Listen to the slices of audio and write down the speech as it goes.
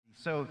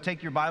So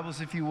take your Bibles,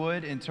 if you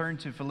would, and turn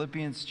to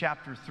Philippians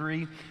chapter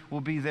 3.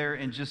 We'll be there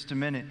in just a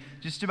minute.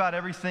 Just about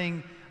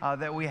everything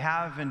that we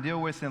have and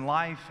deal with in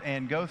life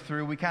and go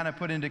through, we kind of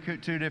put into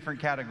two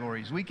different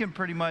categories. We can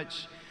pretty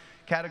much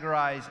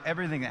categorize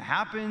everything that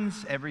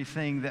happens,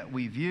 everything that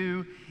we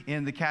view,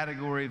 in the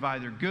category of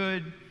either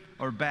good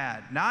or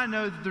bad. Now, I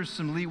know that there's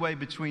some leeway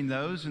between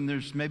those, and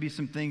there's maybe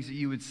some things that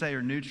you would say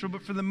are neutral,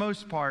 but for the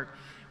most part,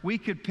 we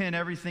could pin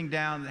everything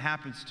down that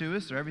happens to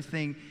us or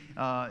everything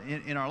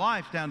in our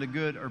life down to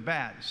good or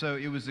bad. So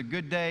it was a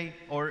good day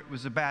or it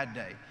was a bad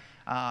day.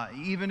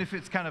 Even if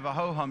it's kind of a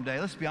ho-hum day,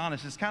 let's be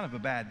honest, it's kind of a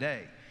bad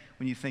day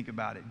when you think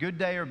about it. Good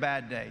day or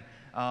bad day.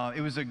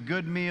 It was a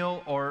good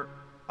meal or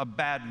a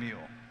bad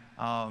meal.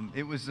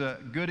 It was a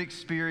good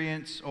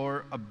experience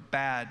or a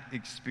bad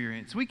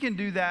experience. We can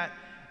do that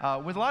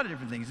with a lot of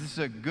different things. This is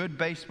a good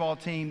baseball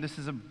team. This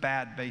is a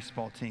bad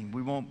baseball team.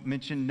 We won't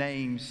mention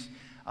names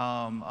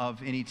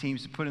of any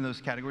teams to put in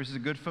those categories. This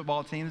is a good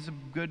football team. This is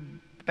a good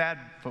bad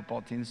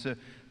football team. This is a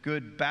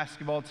good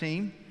basketball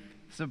team.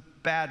 This is a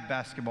bad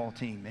basketball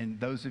team. And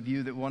those of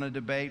you that want to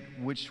debate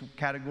which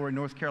category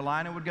North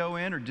Carolina would go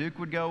in or Duke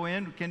would go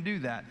in can do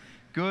that.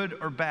 Good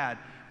or bad.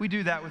 We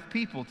do that with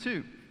people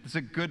too. This is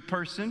a good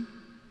person.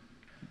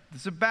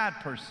 This is a bad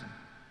person.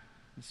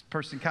 This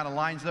person kind of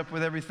lines up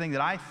with everything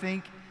that I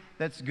think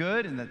that's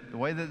good and the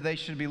way that they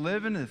should be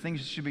living and the things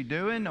they should be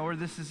doing, or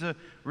this is a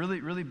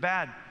really, really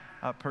bad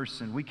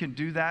person. We can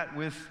do that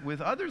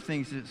with other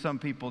things that some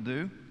people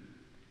do.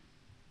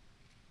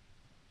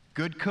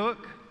 Good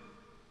cook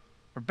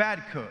or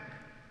bad cook.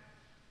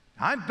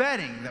 I'm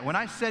betting that when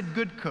I said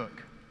good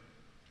cook,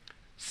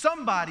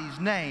 somebody's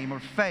name or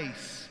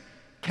face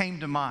came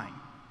to mind.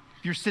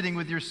 If you're sitting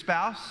with your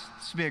spouse,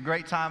 this would be a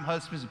great time,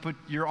 husbands, to put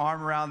your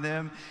arm around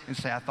them and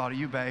say, I thought of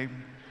you, babe.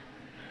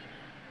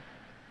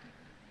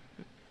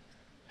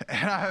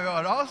 And I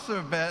would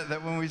also bet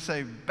that when we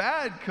say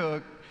bad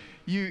cook,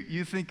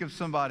 you think of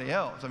somebody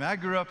else. I mean, I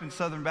grew up in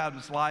Southern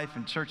Baptist life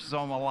and churches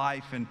all my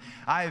life, and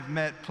I have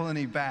met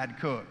plenty bad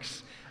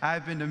cooks.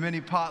 I've been to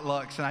many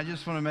potlucks, and I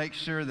just want to make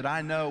sure that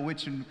I know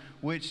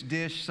which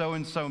dish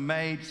so-and-so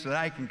made so that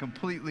I can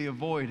completely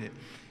avoid it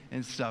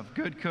and stuff.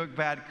 Good cook,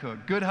 bad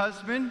cook. Good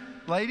husband,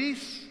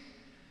 ladies,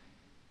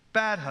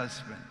 bad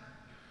husband.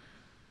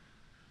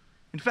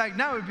 In fact,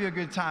 now would be a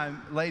good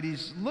time,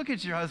 ladies, look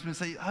at your husband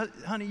and say,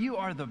 honey, you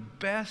are the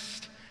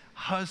best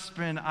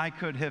husband I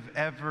could have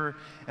ever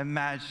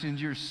imagined.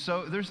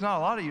 There's not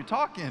a lot of you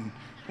talking.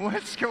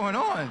 What's going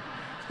on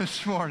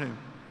this morning?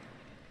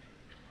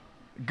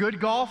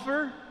 Good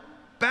golfer,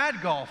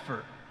 bad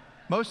golfer.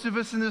 Most of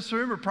us in this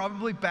room are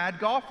probably bad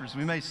golfers.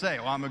 We may say,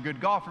 well, I'm a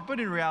good golfer, but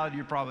in reality,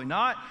 you're probably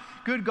not.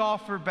 Good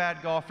golfer,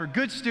 bad golfer.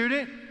 Good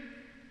student,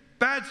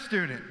 bad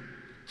student.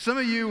 Some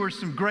of you were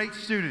some great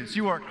students.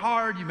 You worked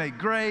hard, you made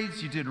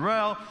grades, you did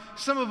well.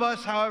 Some of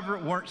us, however,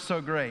 weren't so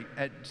great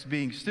at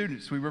being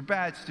students. We were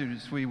bad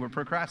students. We were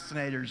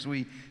procrastinators.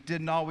 We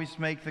didn't always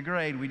make the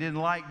grade. We didn't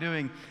like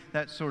doing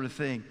that sort of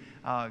thing.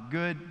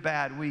 Good,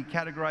 bad. We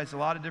categorize a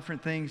lot of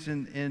different things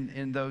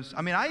in those.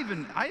 I mean, I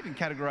even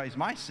categorize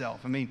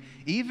myself. I mean,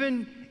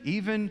 even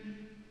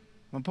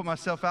I'm going to put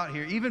myself out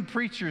here. Even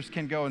preachers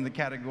can go in the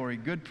category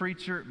good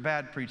preacher,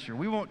 bad preacher.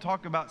 We won't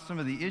talk about some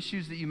of the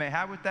issues that you may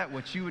have with that,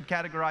 what you would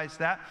categorize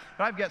that.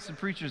 But I've got some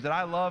preachers that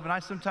I love, and I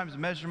sometimes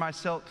measure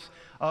myself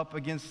up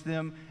against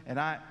them. And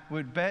I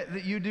would bet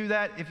that you do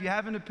that. If you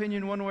have an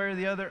opinion one way or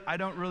the other, I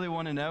don't really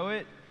want to know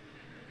it.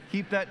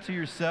 Keep that to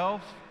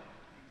yourself.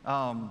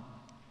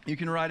 You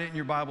can write it in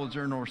your Bible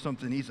journal or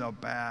something. He's a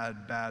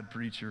bad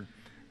preacher.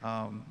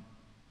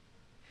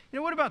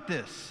 What about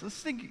this?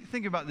 Let's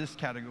think about this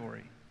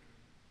category.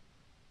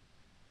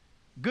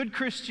 Good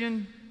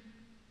Christian,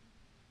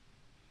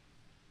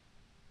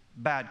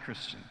 bad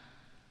Christian.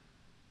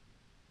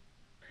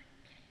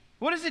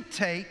 What does it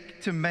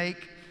take to make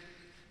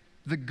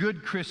the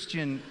good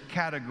Christian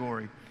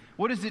category?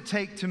 What does it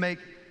take to make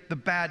the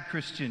bad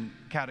Christian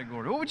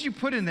category? What would you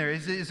put in there?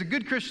 Is a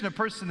good Christian a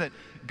person that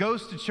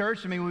goes to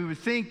church? I mean, we would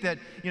think that,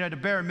 to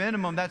bare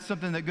minimum, that's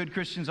something that good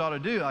Christians ought to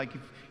do. Like,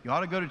 if you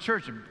ought to go to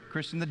church. A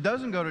Christian that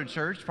doesn't go to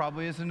church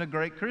probably isn't a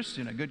great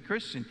Christian. A good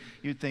Christian,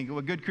 you'd think,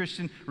 a good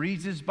Christian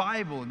reads his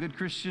Bible. A good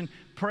Christian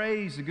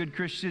prays. A good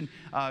Christian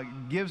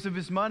gives of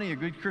his money. A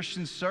good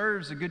Christian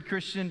serves. A good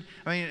Christian,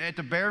 at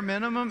the bare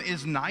minimum,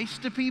 is nice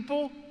to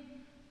people.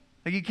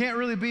 Like, you can't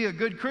really be a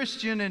good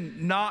Christian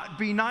and not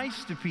be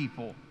nice to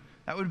people.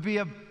 That would be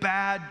a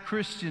bad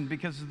Christian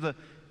because of the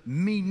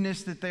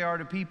meanness that they are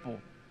to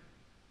people.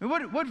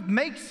 What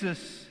makes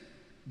us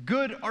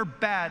good or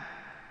bad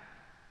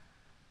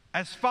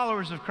as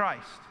followers of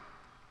Christ?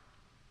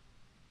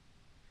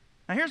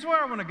 Now, here's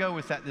where I want to go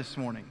with that this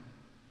morning.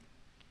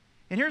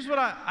 And here's what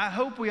I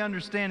hope we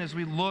understand as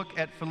we look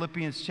at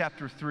Philippians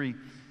chapter 3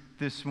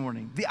 this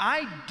morning. The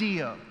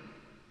idea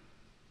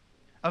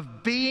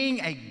of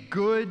being a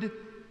good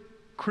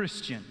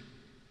Christian,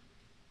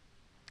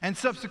 and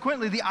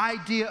subsequently the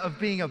idea of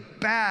being a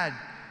bad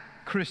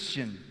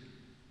Christian,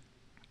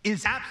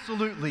 is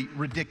absolutely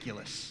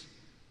ridiculous.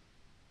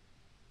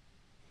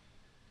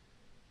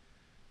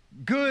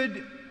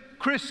 Good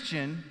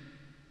Christian,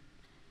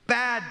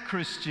 bad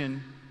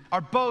Christian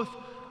are both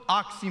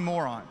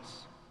oxymorons.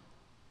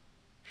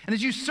 And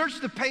as you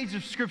search the page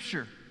of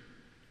Scripture,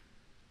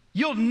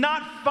 you'll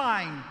not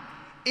find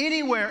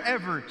anywhere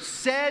ever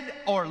said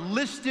or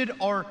listed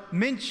or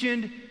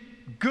mentioned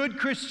good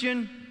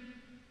Christian,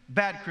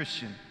 bad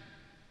Christian.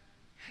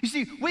 You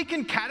see, we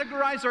can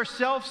categorize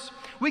ourselves.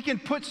 We can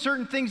put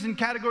certain things in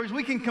categories.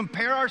 We can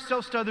compare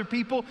ourselves to other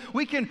people.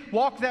 We can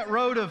walk that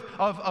road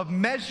of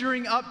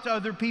measuring up to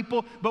other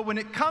people. But when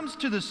it comes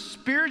to the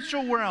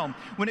spiritual realm,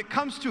 when it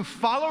comes to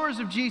followers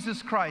of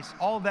Jesus Christ,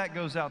 all that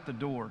goes out the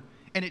door.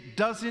 And it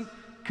doesn't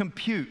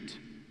compute.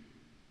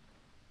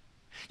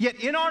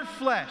 Yet in our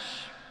flesh,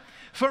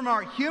 from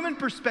our human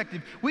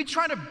perspective, we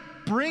try to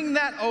bring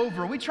that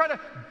over. We try to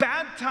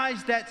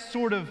baptize that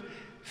sort of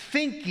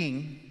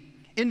thinking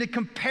into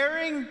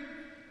comparing,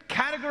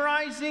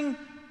 categorizing,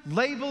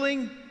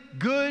 labeling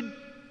good,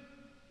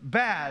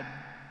 bad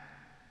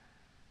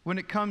when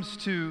it comes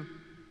to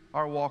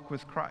our walk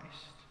with Christ.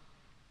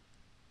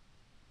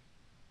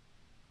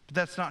 But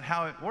that's not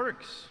how it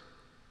works.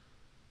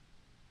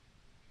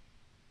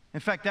 In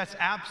fact, that's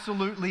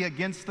absolutely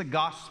against the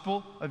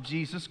gospel of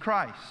Jesus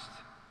Christ.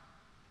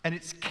 And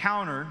it's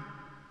counter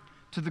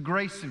to the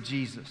grace of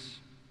Jesus.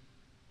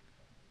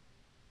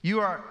 You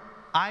are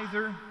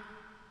either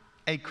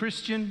a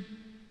Christian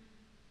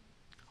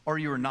or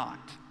you are not.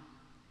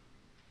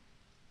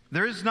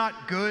 There is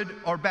not good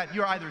or bad.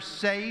 You're either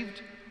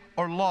saved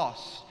or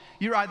lost.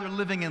 You're either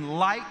living in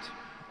light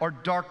or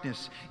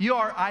darkness. You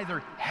are either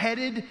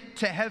headed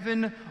to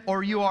heaven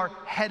or you are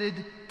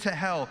headed to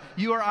hell.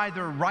 You are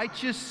either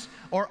righteous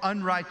or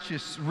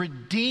unrighteous,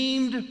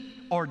 redeemed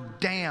or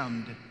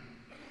damned.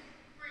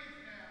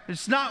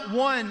 It's not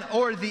one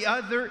or the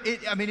other.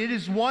 It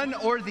is one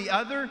or the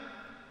other.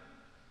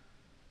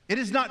 It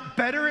is not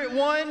better at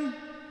one.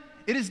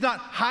 It is not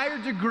higher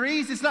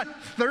degrees. It's not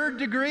third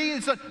degree.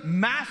 It's not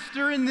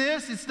master in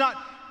this. It's not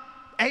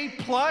A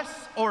plus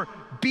or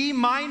B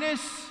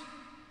minus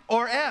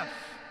or F.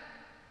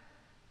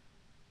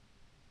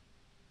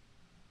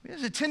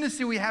 There's a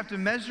tendency we have to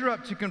measure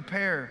up, to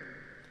compare,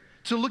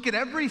 to look at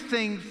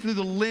everything through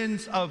the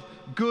lens of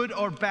good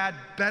or bad,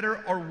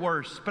 better or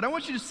worse. But I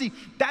want you to see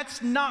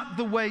that's not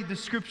the way the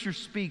Scripture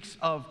speaks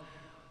of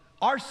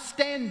our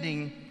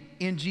standing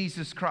in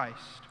Jesus Christ.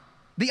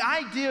 The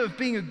idea of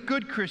being a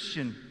good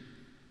Christian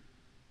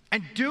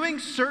and doing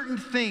certain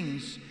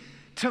things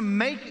to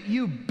make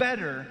you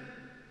better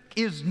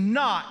is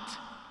not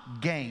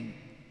gain.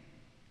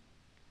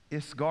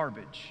 It's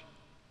garbage.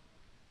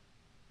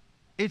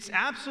 It's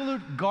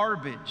absolute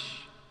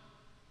garbage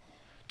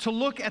to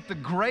look at the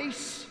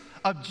grace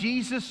of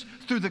Jesus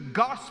through the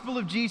gospel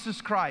of Jesus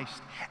Christ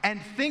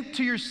and think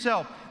to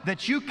yourself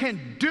that you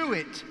can do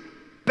it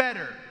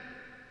better,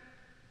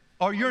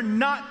 or you're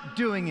not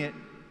doing it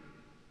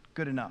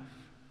good enough.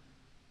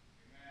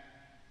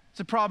 It's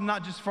a problem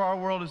not just for our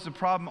world, it's a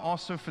problem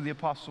also for the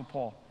Apostle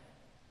Paul.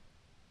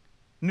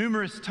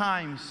 Numerous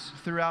times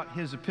throughout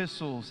his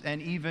epistles,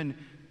 and even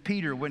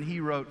Peter, when he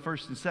wrote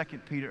 1st and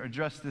 2nd Peter,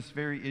 addressed this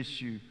very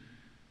issue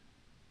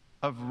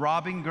of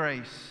robbing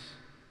grace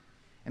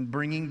and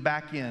bringing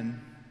back in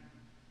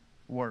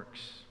works.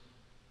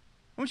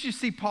 I want you to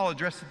see Paul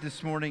address it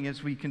this morning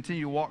as we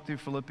continue to walk through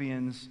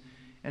Philippians,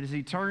 and as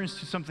he turns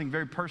to something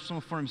very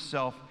personal for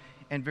himself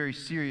and very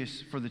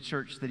serious for the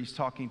church that he's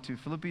talking to.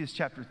 Philippians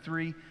chapter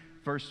 3,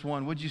 verse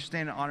 1. Would you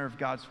stand in honor of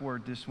God's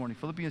word this morning?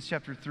 Philippians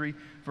chapter 3,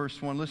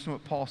 verse 1. Listen to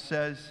what Paul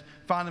says.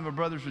 Finally, my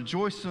brothers,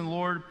 rejoice in the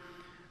Lord.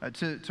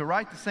 To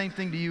write the same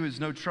thing to you is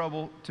no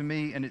trouble to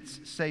me, and it's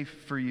safe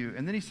for you.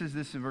 And then he says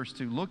this in verse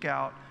 2. Look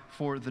out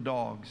for the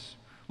dogs.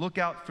 Look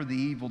out for the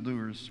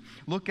evildoers.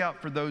 Look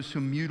out for those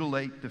who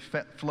mutilate the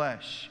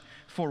flesh.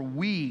 For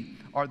we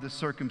are the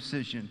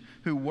circumcision,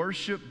 who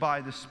worship by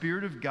the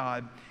Spirit of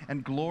God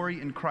and glory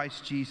in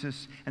Christ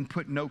Jesus, and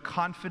put no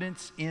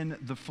confidence in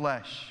the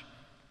flesh.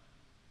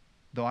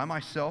 Though I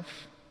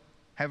myself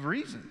have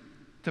reason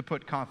to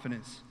put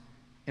confidence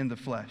in the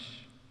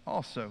flesh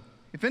also.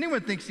 If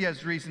anyone thinks he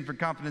has reason for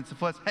confidence in the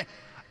flesh, hey,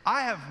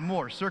 I have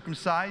more.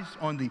 Circumcised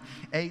on the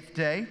 8th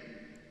day,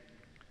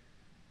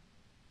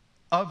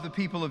 of the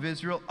people of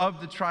Israel,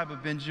 of the tribe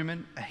of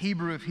Benjamin, a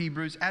Hebrew of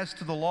Hebrews. As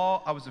to the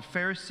law, I was a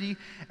Pharisee.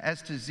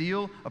 As to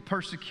zeal, a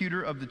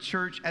persecutor of the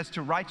church. As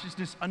to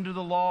righteousness under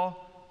the law,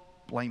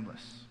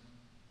 blameless.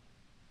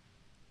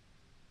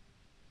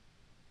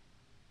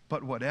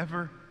 But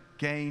whatever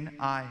gain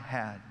I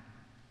had,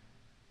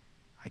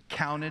 I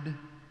counted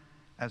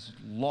as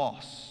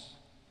loss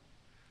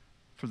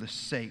for the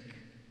sake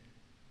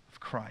of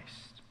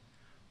Christ.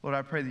 Lord,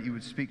 I pray that you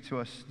would speak to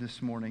us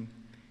this morning.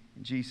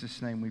 In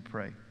Jesus' name we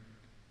pray.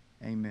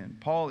 Amen.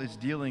 Paul is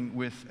dealing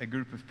with a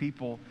group of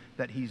people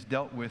that he's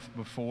dealt with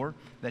before,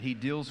 that he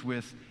deals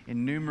with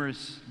in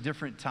numerous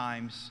different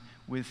times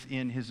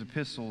within his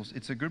epistles.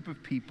 It's a group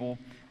of people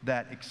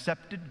that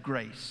accepted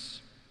grace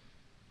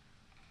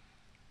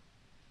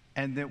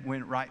and that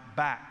went right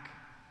back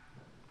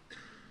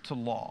to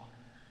law.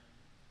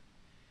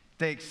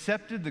 They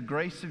accepted the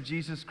grace of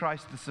Jesus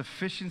Christ, the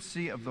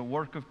sufficiency of the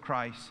work of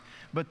Christ,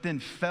 but then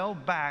fell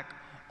back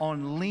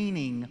on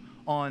leaning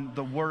on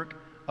the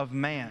work of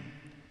man.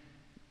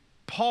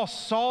 Paul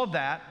saw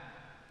that.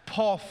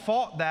 Paul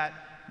fought that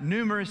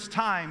numerous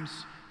times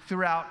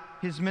throughout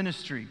his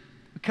ministry.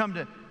 We come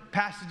to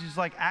passages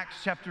like Acts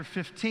chapter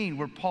 15,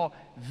 where Paul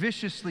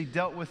viciously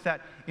dealt with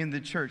that in the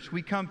church.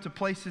 We come to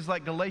places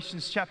like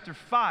Galatians chapter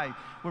 5,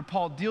 where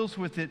Paul deals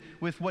with it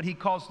with what he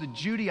calls the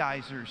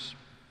Judaizers,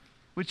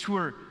 which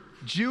were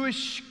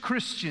Jewish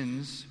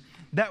Christians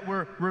that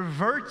were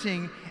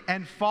reverting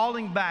and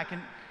falling back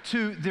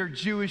to their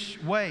Jewish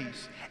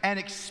ways and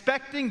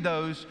expecting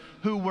those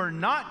who were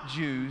not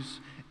Jews,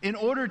 in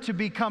order to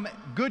become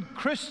good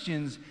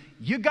Christians,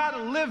 you got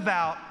to live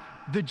out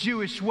the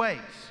Jewish ways.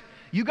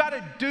 You got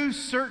to do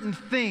certain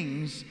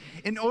things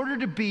in order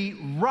to be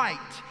right,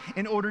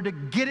 in order to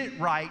get it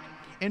right,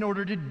 in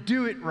order to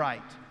do it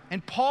right.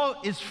 And Paul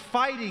is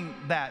fighting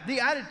that. The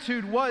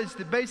attitude was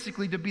that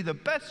basically to be the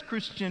best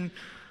Christian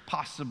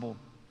possible,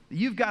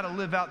 you've got to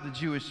live out the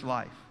Jewish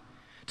life.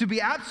 To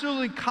be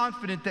absolutely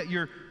confident that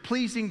you're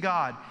pleasing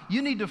God,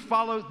 you need to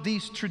follow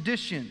these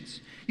traditions.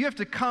 You have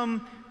to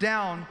come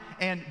down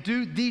and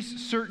do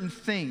these certain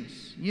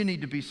things. You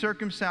need to be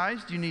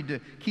circumcised. You need to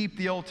keep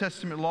the Old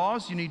Testament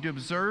laws. You need to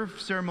observe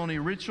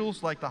ceremonial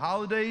rituals like the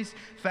holidays,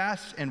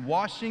 fasts, and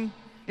washing.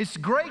 It's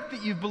great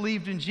that you've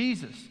believed in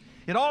Jesus.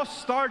 It all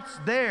starts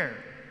there.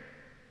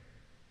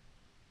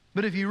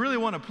 But if you really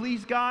want to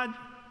please God,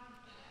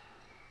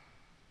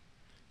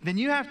 then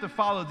you have to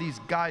follow these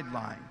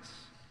guidelines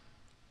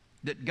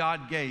that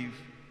God gave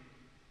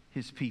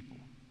his people.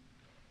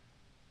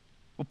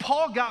 Well,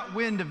 Paul got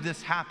wind of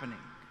this happening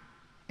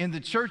in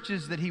the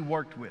churches that he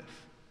worked with,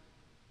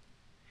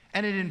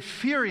 and it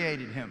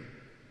infuriated him.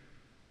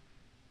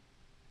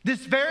 This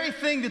very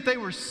thing that they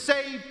were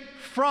saved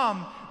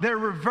from, they're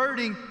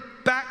reverting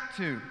back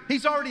to.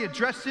 He's already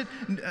addressed it,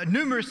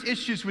 numerous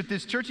issues with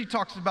this church. He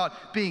talks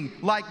about being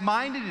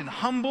like-minded and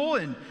humble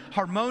and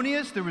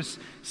harmonious. There was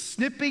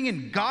snipping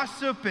and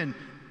gossip and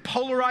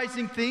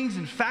polarizing things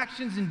and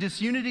factions and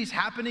disunities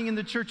happening in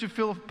the church of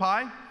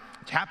Philippi.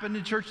 It's happened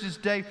in churches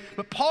today.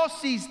 But Paul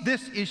sees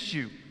this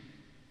issue,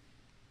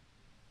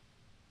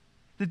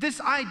 that this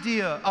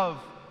idea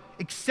of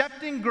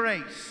accepting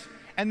grace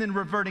and then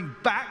reverting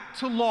back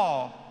to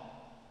law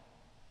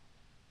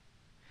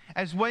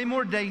as way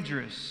more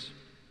dangerous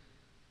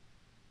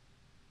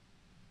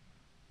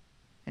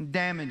and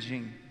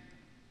damaging.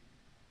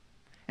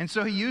 And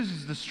so he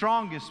uses the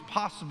strongest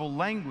possible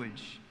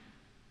language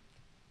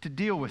to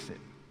deal with it.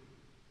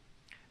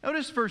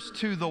 Notice verse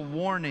 2, the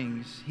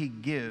warnings he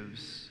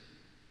gives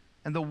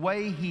and the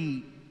way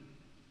he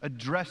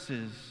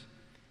addresses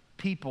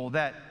people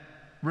that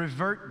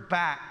revert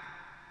back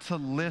to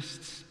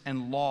lists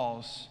and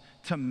laws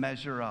to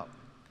measure up.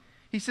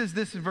 He says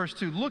this in verse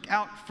 2, look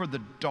out for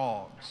the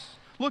dogs.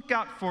 Look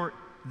out for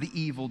the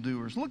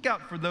evildoers. Look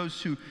out for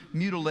those who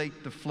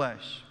mutilate the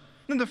flesh.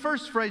 And the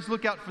first phrase,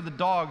 look out for the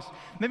dogs,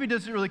 maybe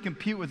doesn't really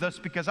compute with us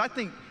because I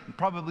think,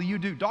 probably you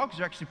do, dogs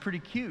are actually pretty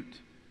cute.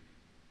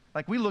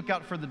 Like we look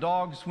out for the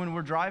dogs when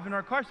we're driving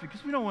our cars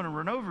because we don't want to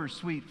run over a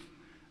sweet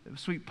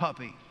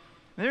puppy.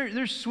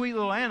 They're sweet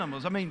little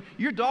animals. I mean,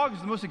 your dog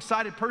is the most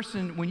excited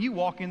person when you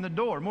walk in the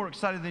door, more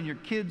excited than your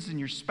kids and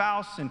your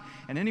spouse and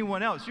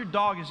anyone else. Your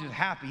dog is just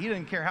happy. He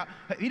doesn't care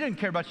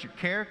about your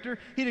character.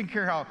 He didn't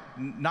care how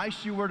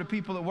nice you were to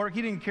people at work.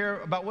 He didn't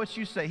care about what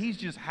you say. He's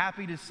just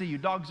happy to see you.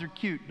 Dogs are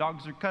cute.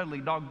 Dogs are cuddly.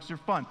 Dogs are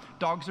fun.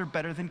 Dogs are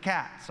better than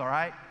cats, all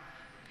right?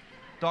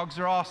 Dogs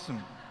are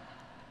awesome.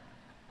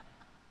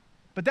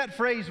 But that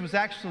phrase was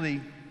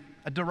actually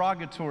a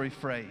derogatory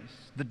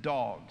phrase, the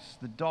dogs.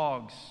 The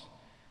dogs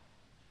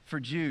for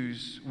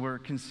Jews were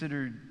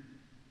considered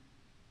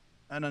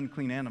an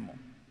unclean animal.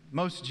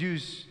 Most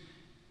Jews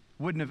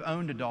wouldn't have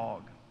owned a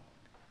dog.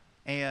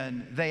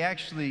 And they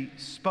actually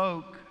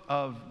spoke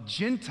of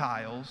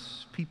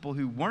Gentiles, people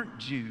who weren't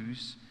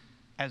Jews,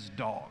 as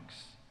dogs,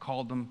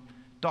 called them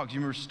dogs.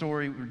 You remember a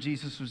story where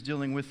Jesus was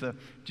dealing with a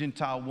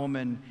Gentile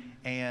woman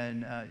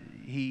and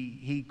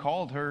he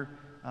called her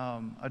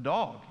a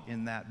dog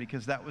in that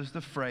because that was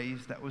the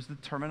phrase, that was the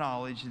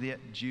terminology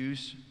that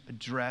Jews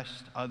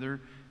addressed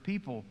other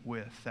people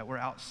with that were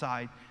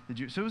outside the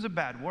Jews. So it was a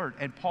bad word.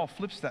 And Paul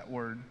flips that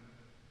word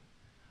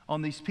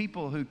on these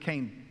people who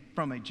came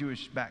from a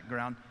Jewish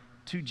background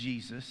to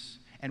Jesus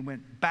and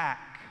went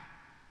back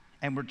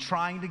and were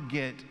trying to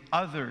get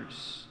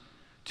others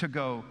to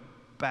go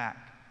back.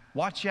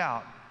 Watch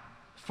out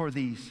for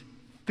these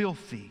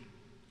filthy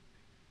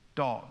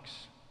dogs.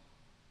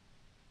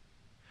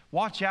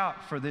 Watch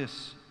out for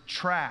this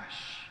trash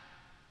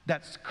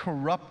that's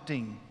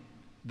corrupting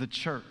the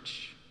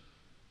church.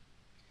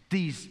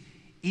 These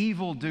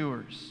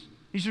evildoers.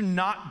 These are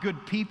not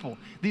good people.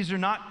 These are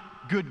not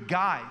good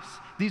guys.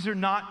 These are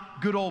not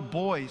good old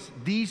boys.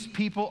 These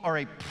people are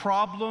a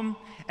problem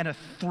and a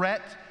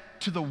threat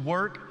to the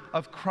work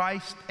of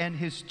Christ and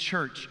his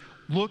church.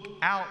 Look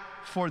out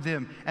for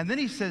them. And then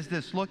he says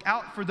this, look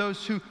out for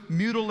those who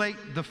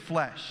mutilate the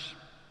flesh.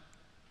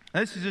 Now,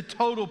 this is a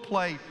total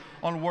play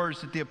on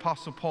words that the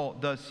Apostle Paul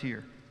does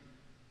here.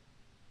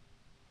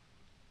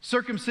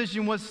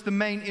 Circumcision was the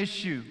main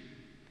issue.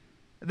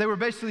 They were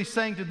basically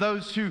saying to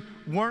those who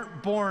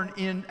weren't born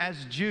in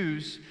as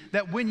Jews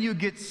that when you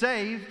get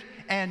saved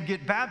and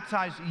get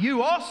baptized,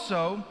 you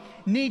also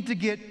need to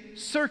get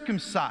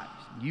circumcised.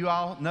 You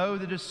all know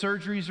that a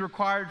surgery is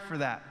required for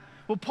that.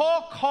 Well,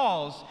 Paul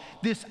calls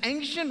this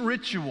ancient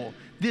ritual,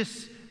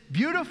 this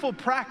beautiful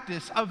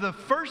practice of the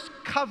first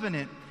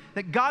covenant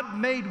that God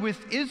made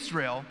with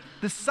Israel,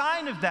 the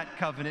sign of that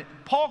covenant,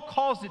 Paul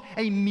calls it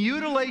a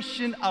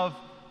mutilation of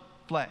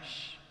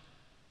flesh.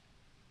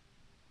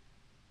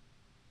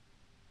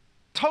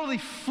 Totally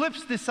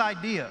flips this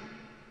idea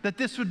that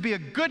this would be a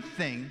good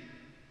thing.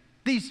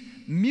 These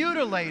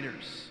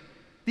mutilators,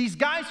 these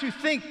guys who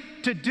think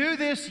to do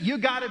this, you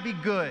got to be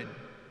good.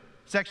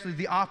 It's actually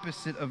the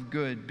opposite of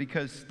good,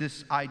 because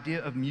this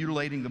idea of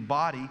mutilating the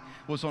body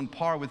was on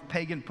par with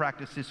pagan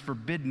practices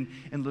forbidden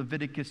in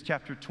Leviticus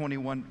chapter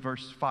 21,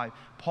 verse 5.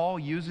 Paul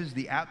uses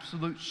the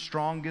absolute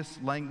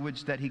strongest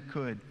language that he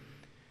could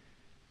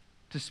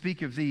to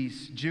speak of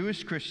these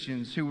Jewish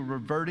Christians who were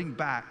reverting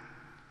back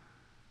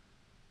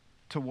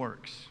to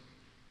works.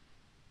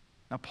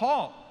 Now,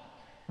 Paul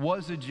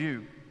was a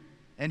Jew,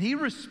 and he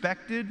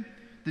respected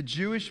the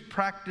Jewish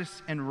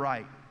practice and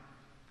rite.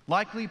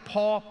 Likely,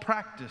 Paul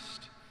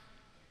practiced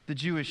the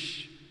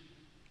Jewish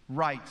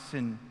rites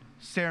and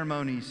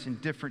ceremonies and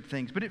different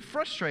things, but it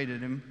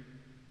frustrated him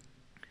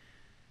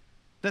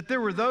that there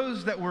were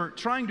those that were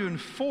trying to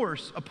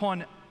enforce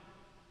upon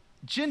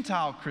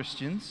Gentile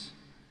Christians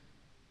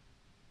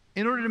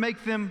in order to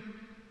make them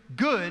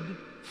good,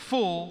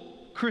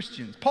 full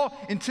Christians. Paul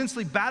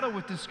intensely battled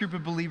with this group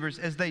of believers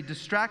as they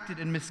distracted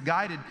and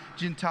misguided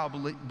Gentile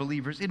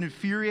believers. It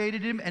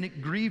infuriated him and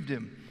it grieved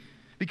him.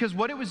 Because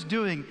what it was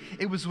doing,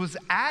 it was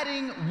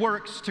adding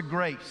works to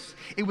grace.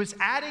 It was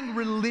adding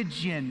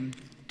religion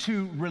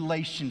to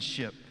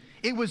relationship.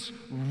 It was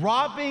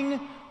robbing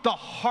the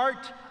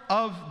heart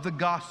of the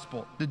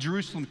gospel. The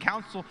Jerusalem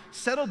Council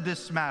settled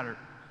this matter,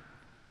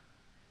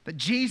 that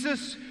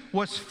Jesus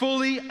was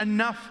fully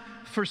enough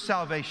for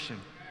salvation.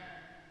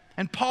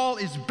 And Paul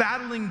is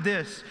battling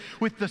this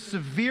with the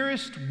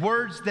severest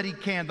words that he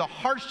can, the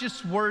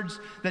harshest words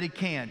that he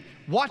can.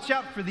 Watch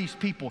out for these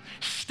people.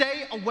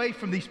 Stay away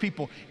from these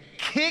people.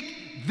 Kick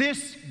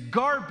this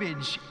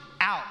garbage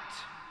out.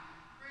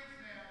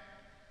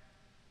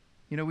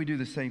 You know, we do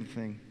the same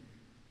thing.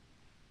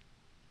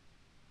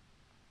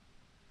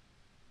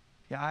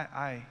 Yeah,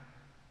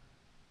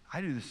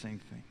 I do the same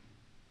thing.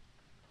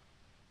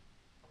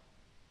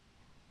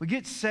 We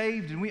get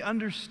saved and we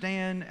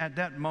understand at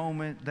that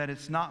moment that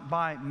it's not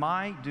by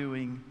my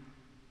doing,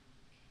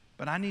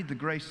 but I need the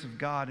grace of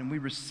God, and we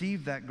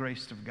receive that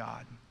grace of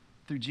God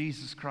through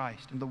Jesus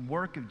Christ. And the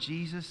work of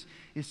Jesus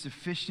is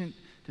sufficient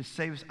to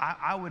save us.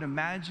 I would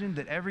imagine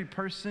that every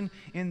person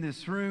in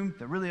this room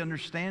that really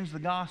understands the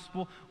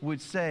gospel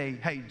would say,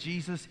 hey,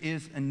 Jesus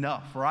is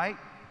enough, right?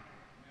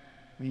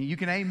 I mean, you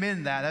can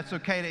amen that. That's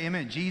okay to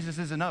amen. Jesus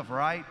is enough,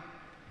 right?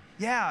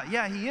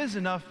 Yeah, he is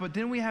enough, but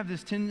then we have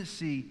this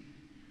tendency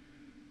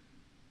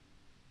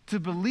to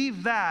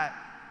believe that,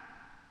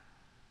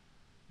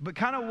 but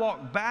kind of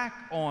walk back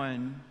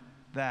on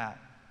that.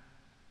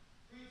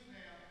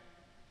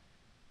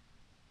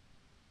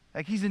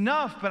 Like, he's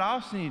enough, but I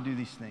also need to do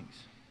these things.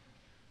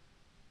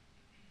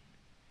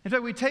 In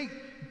fact, we take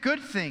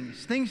good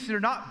things, things that are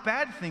not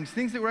bad things,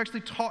 things that we're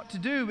actually taught to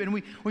do, and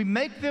we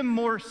make them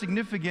more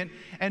significant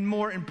and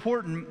more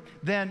important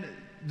than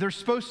they're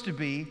supposed to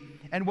be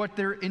and what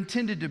they're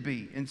intended to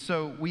be. And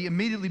so we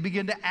immediately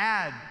begin to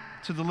add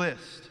to the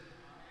list.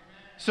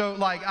 So,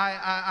 like,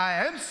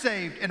 I am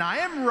saved, and I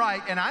am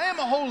right, and I am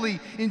holy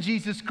in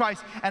Jesus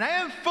Christ, and I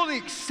am fully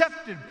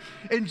accepted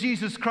in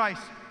Jesus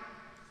Christ,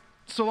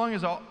 so long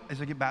as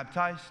I get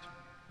baptized,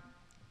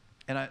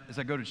 and as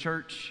I go to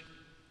church,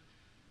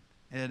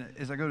 and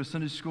as I go to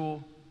Sunday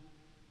school,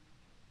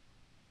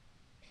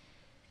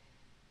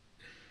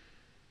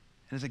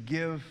 and as I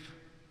give,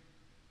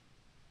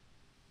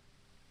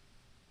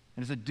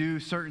 and as I do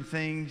certain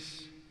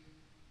things.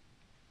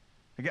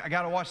 I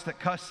got to watch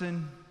that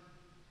cussing.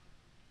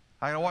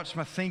 I got to watch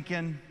my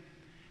thinking,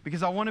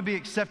 because I want to be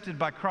accepted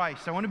by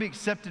Christ. I want to be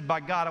accepted by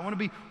God. I want to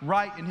be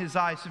right in His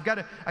eyes. So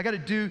I got to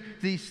do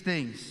these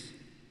things.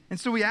 And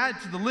so we add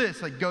to the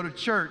list, like go to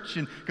church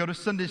and go to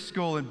Sunday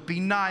school and be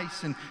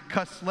nice and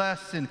cuss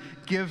less and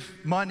give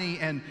money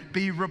and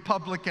be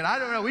Republican. I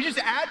don't know. We just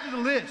add to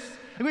the list.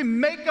 And we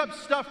make up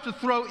stuff to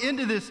throw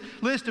into this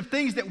list of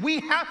things that we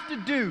have to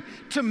do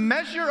to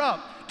measure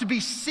up, to be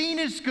seen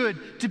as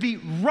good, to be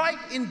right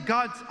in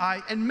God's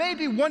eye. And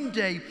maybe one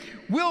day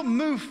we'll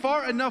move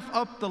far enough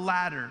up the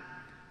ladder,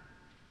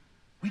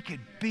 we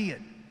could be a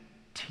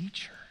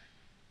teacher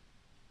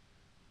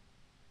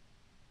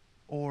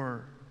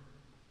or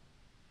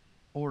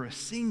a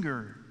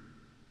singer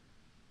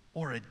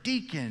or a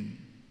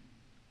deacon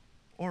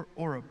or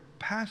a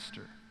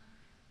pastor.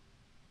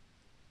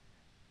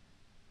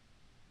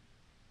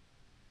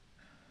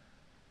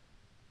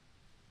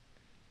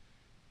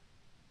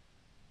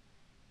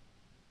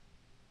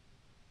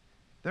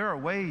 There are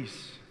ways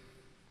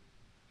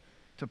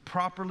to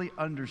properly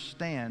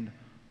understand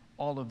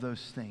all of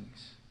those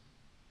things.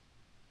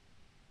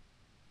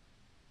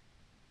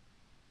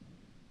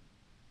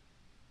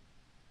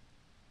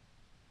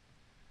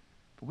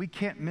 But we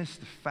can't miss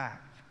the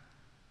fact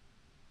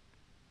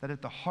that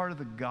at the heart of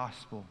the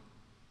gospel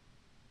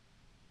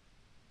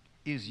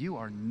is you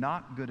are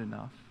not good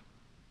enough.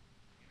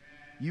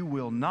 You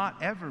will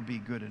not ever be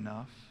good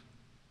enough.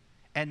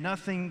 And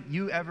nothing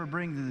you ever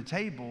bring to the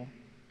table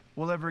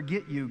will ever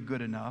get you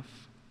good enough.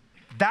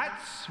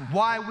 That's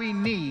why we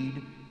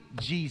need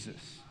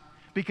Jesus.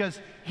 Because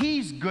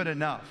He's good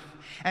enough.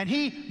 And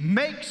He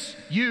makes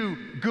you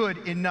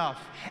good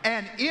enough.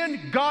 And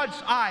in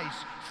God's eyes,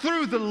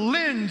 through the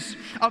lens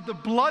of the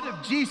blood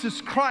of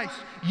Jesus Christ,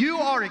 you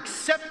are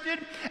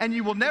accepted, and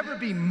you will never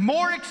be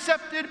more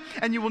accepted,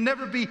 and you will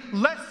never be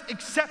less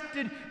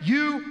accepted.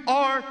 You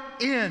are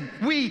in.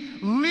 We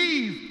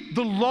leave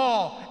the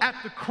law at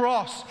the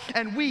cross,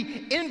 and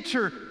we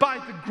enter by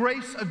the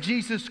grace of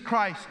Jesus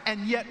Christ,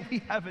 and yet we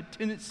have a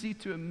tendency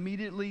to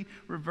immediately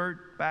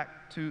revert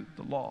back to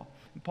the law.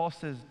 And Paul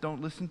says,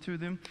 don't listen to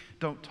them,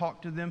 don't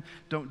talk to them,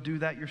 don't do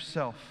that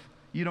yourself.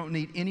 You don't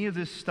need any of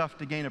this stuff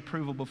to gain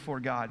approval before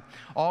God.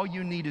 All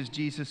you need is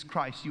Jesus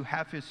Christ. You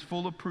have His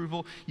full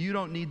approval. You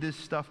don't need this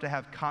stuff to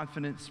have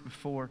confidence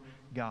before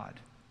God.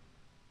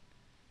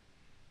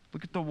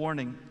 Look at the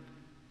warning.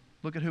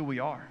 Look at who we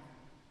are.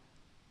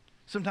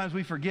 Sometimes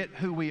we forget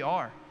who we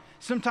are.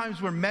 Sometimes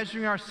we're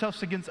measuring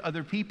ourselves against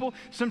other people.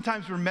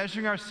 Sometimes we're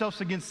measuring ourselves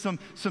against some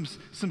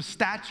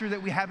stature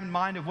that we have in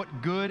mind of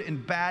what good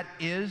and bad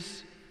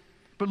is.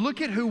 But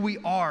look at who we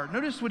are.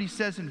 Notice what he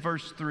says in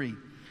verse 3.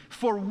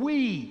 For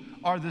we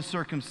are the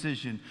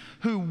circumcision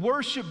who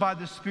worship by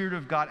the Spirit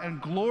of God and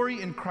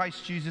glory in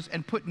Christ Jesus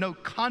and put no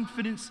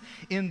confidence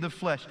in the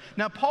flesh.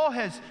 Now, Paul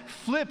has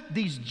flipped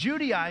these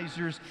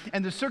Judaizers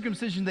and the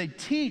circumcision they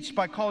teach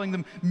by calling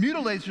them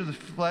mutilators of the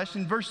flesh.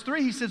 In verse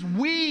 3, he says,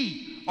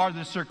 we are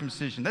the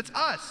circumcision. That's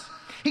us.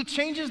 He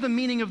changes the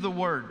meaning of the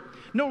word.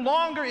 No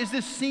longer is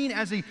this seen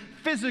as a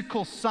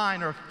physical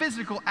sign or a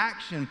physical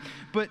action,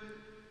 but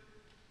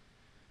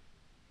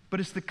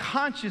it's the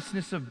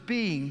consciousness of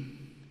being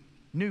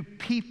new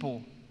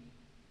people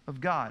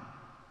of God.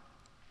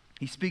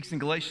 He speaks in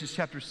Galatians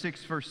chapter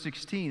 6, verse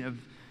 16 of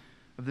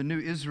the new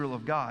Israel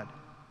of God,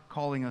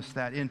 calling us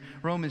that. In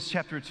Romans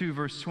chapter 2,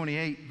 verse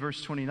 28,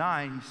 verse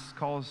 29, he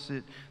calls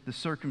it the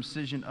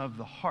circumcision of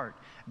the heart.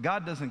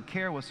 God doesn't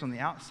care what's on the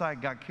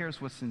outside. God cares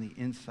what's in the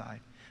inside.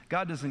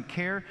 God doesn't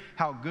care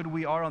how good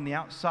we are on the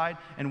outside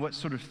and what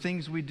sort of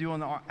things we do on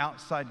the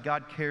outside.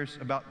 God cares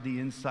about the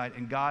inside,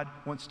 and God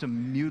wants to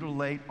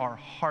mutilate our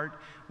heart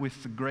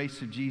with the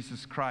grace of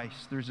Jesus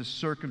Christ. There's a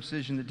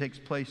circumcision that takes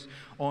place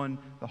on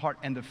the heart,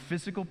 and the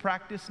physical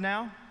practice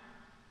now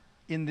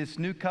in this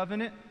new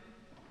covenant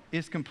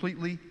is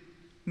completely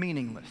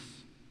meaningless.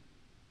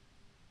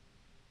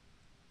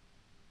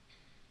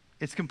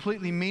 It's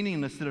completely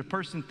meaningless that a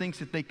person thinks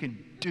that they can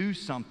do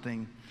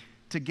something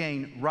to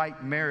gain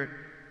right merit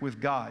with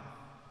God.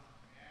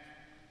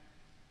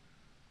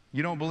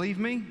 You don't believe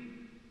me?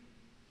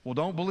 Well,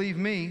 don't believe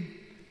me.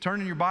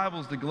 Turn in your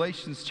Bibles to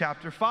Galatians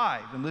chapter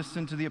 5 and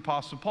listen to the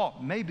Apostle Paul.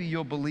 Maybe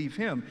you'll believe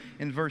him.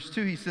 In verse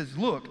 2, he says,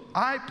 look,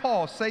 I,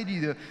 Paul, say to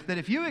you that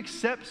if you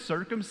accept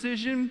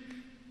circumcision,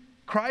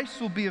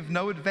 Christ will be of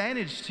no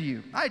advantage to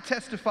you. I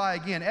testify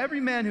again,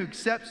 every man who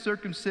accepts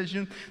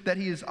circumcision, that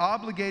he is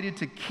obligated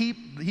to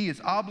keep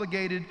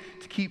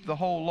the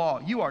whole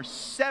law. You are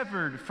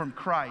severed from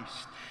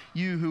Christ,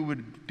 you who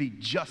would be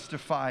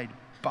justified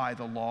by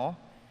the law.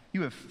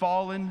 You have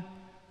fallen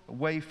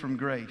away from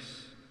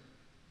grace.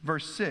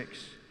 Verse 6,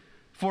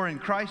 for in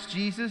Christ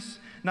Jesus,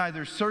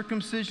 neither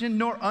circumcision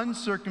nor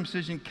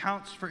uncircumcision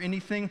counts for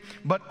anything,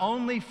 but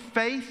only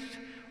faith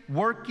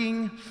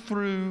working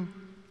through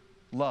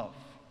love.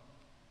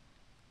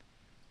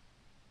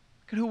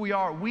 Look at who we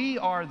are. We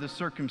are the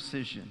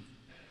circumcision,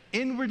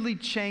 inwardly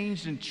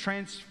changed and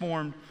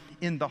transformed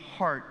in the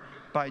heart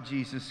by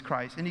Jesus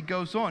Christ. And he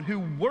goes on,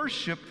 who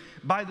worship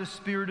by the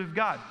Spirit of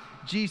God.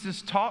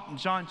 Jesus taught in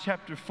John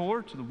chapter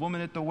 4 to the woman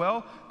at the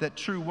well that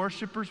true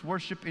worshipers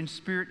worship in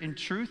spirit and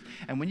truth.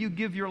 And when you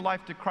give your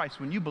life to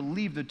Christ, when you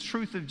believe the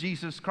truth of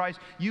Jesus Christ,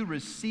 you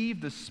receive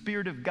the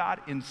Spirit of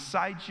God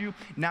inside you.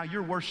 Now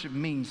your worship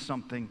means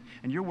something,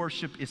 and your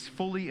worship is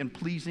fully and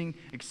pleasing,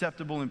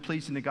 acceptable and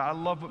pleasing to God. I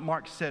love what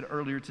Mark said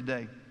earlier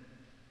today,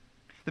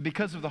 that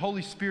because of the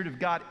Holy Spirit of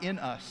God in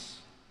us,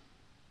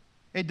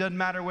 it doesn't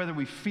matter whether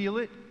we feel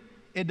it.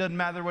 It doesn't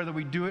matter whether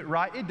we do it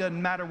right. It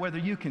doesn't matter whether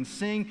you can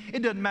sing.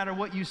 It doesn't matter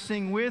what you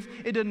sing with.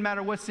 It doesn't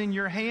matter what's in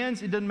your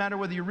hands. It doesn't matter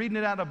whether you're reading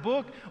it out of a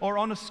book or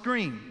on a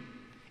screen.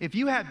 If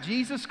you have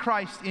Jesus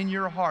Christ in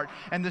your heart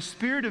and the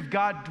Spirit of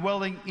God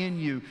dwelling in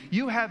you,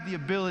 you have the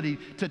ability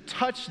to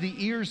touch the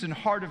ears and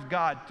heart of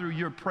God through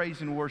your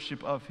praise and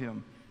worship of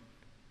Him.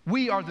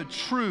 We are the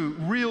true,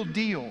 real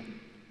deal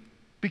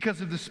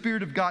because of the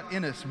Spirit of God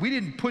in us. We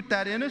didn't put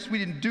that in us. We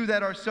didn't do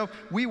that ourselves.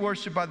 We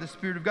worship by the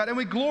Spirit of God, and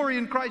we glory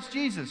in Christ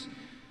Jesus.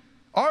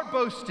 Our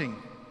boasting,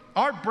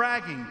 our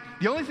bragging,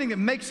 the only thing that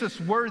makes us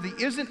worthy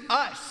isn't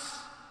us.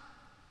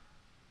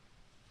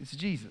 It's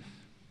Jesus.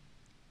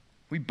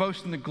 We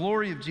boast in the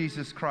glory of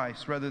Jesus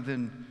Christ rather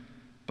than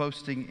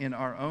boasting in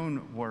our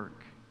own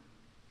work.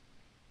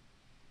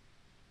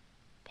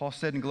 Paul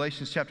said in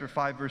Galatians chapter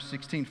 5, verse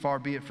 16, "Far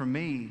be it from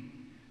me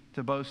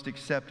to boast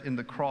except in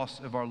the cross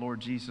of our Lord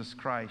Jesus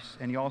Christ."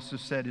 And he also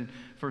said in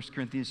 1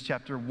 Corinthians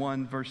chapter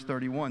 1, verse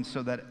 31,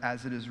 "So that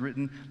as it is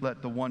written,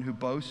 let the one who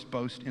boasts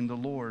boast in the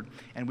Lord."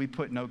 And we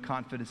put no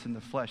confidence in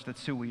the flesh.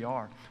 That's who we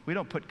are. We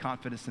don't put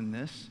confidence in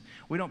this.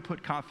 We don't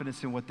put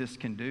confidence in what this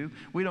can do.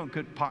 We don't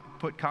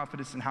put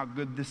confidence in how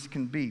good this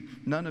can be.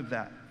 None of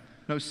that.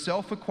 No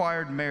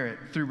self-acquired merit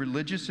through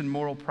religious and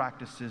moral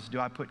practices do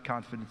I put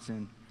confidence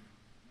in.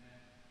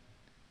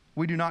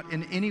 We do not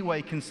in any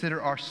way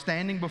consider our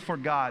standing before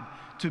God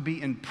to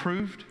be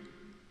improved,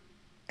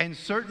 and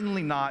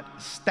certainly not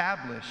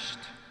established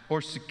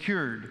or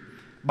secured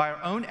by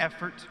our own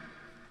effort,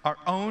 our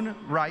own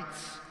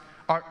rites,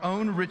 our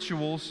own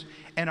rituals,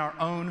 and our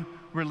own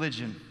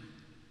religion.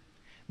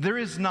 There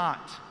is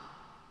not,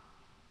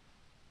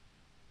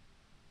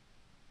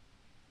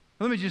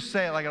 let me just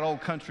say it like an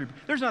old country,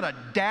 there's not a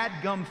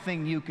dadgum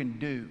thing you can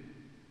do.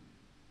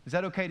 Is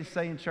that okay to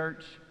say in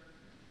church?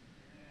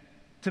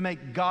 To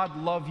make God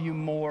love you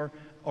more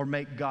or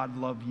make God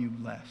love you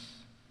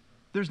less.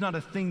 There's not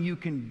a thing you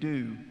can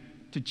do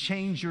to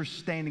change your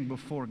standing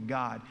before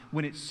God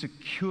when it's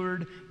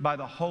secured by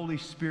the Holy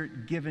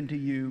Spirit given to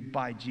you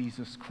by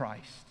Jesus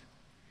Christ.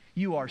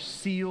 You are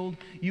sealed,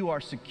 you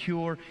are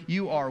secure,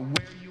 you are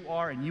where you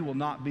are, and you will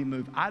not be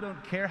moved. I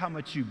don't care how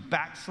much you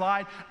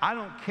backslide. I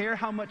don't care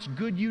how much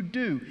good you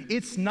do.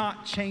 It's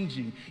not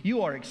changing.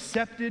 You are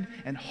accepted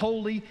and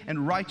holy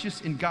and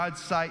righteous in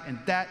God's sight, and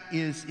that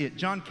is it.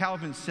 John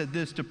Calvin said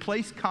this: to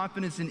place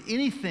confidence in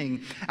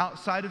anything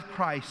outside of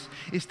Christ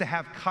is to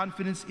have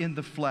confidence in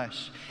the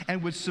flesh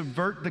and would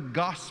subvert the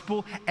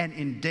gospel and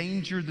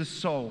endanger the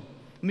soul.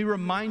 Let me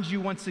remind you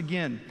once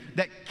again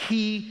that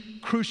key,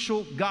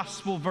 crucial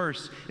gospel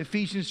verse,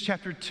 Ephesians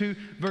chapter 2,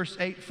 verse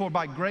 8, "For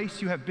by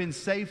grace you have been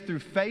saved through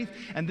faith,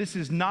 and this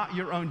is not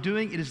your own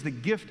doing, it is the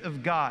gift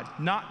of God,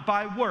 not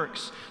by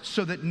works,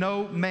 so that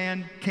no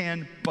man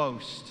can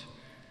boast."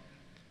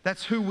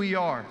 That's who we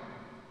are.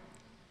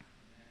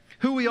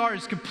 Who we are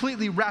is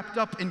completely wrapped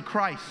up in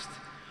Christ.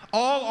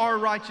 All our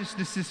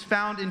righteousness is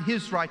found in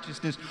His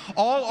righteousness.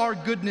 All our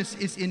goodness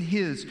is in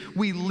His.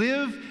 We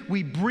live,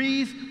 we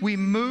breathe, we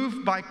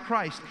move by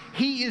Christ.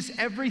 He is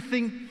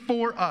everything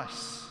for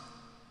us.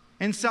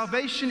 And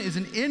salvation is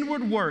an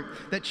inward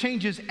work that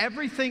changes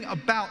everything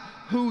about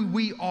who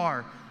we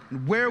are,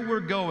 and where we're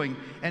going,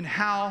 and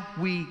how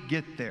we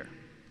get there.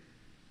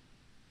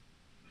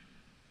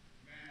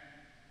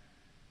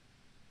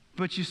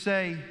 But you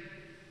say,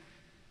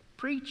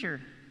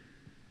 "Preacher,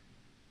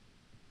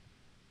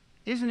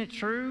 isn't it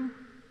true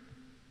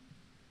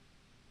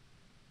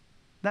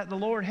that the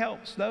Lord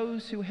helps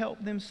those who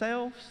help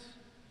themselves?"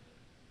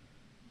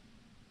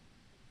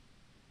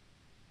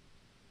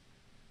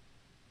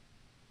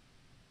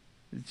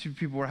 The two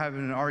people were having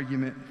an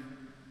argument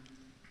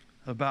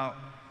about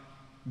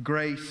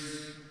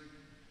grace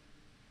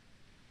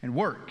and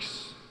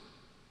works,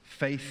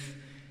 faith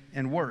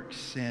and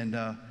works. And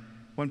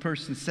one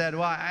person said,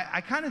 "Well,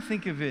 I kind of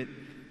think of it,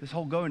 this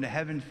whole going to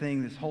heaven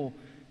thing, this whole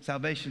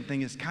salvation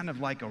thing is kind of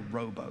like a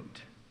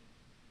rowboat.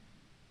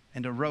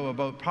 And to row a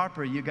boat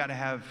properly, you got to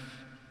have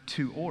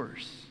two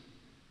oars.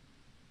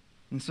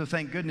 And so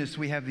thank goodness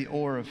we have the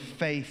oar of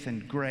faith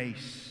and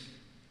grace.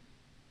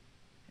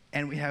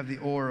 And we have the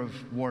oar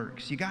of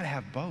works. You got to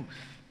have both.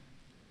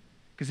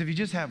 Because if you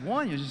just have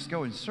one, you just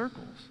go in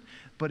circles.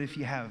 But if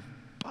you have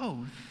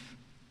both,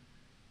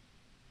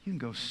 you can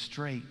go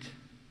straight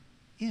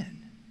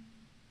in."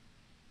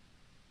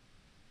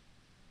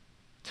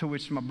 To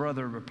which my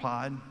brother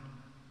replied,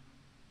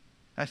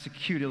 "That's a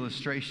cute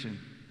illustration.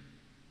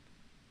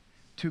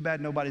 Too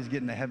bad nobody's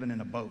getting to heaven in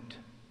a boat."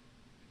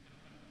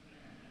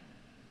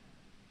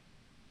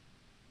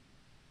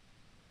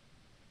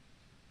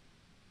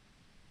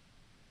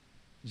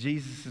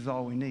 Jesus is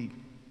all we need.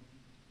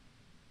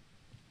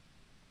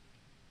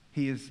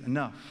 He is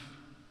enough.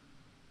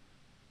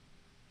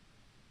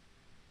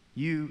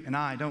 You and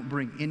I don't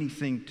bring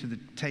anything to the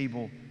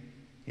table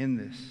in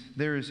this.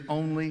 There is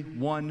only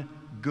one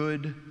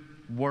good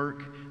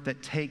work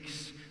that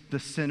takes the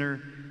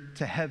sinner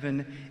to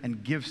heaven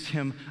and gives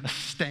him a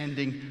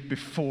standing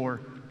before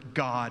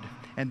God.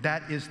 And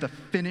that is the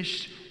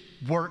finished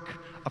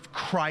work of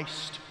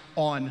Christ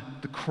on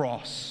the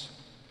cross.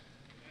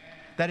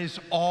 That is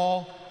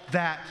all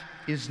that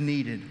is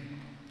needed.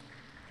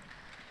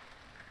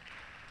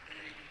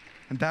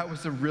 And that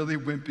was a really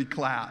wimpy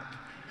clap.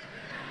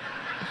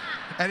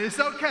 And it's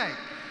okay.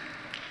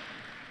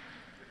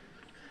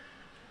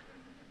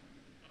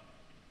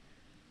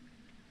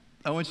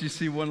 I want you to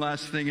see one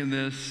last thing in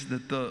this,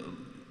 I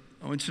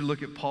want you to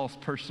look at Paul's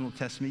personal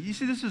testimony. You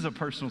see, this is a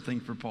personal thing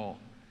for Paul.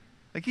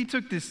 Like, he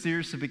took this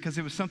seriously because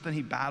it was something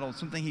he battled,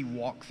 something he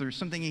walked through,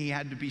 something he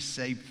had to be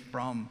saved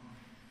from.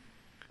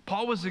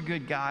 Paul was a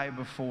good guy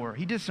before.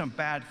 He did some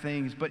bad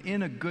things, but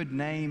in a good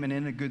name and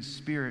in a good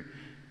spirit.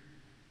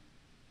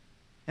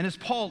 And as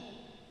Paul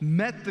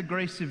met the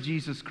grace of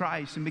Jesus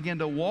Christ and began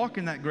to walk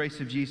in that grace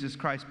of Jesus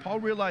Christ, Paul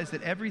realized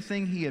that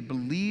everything he had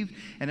believed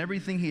and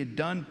everything he had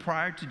done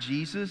prior to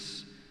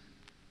Jesus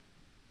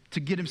to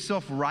get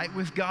himself right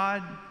with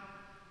God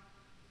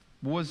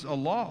was a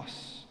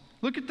loss.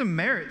 Look at the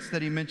merits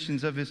that he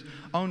mentions of his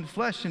own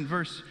flesh in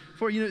verse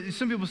 4. You know,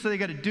 some people say they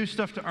got to do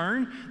stuff to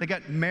earn. They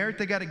got merit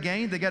they got to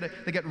gain. They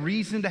got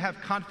reason to have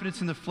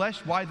confidence in the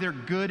flesh, why they're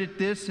good at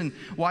this and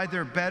why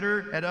they're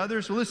better at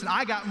others. Well, listen,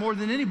 I got more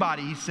than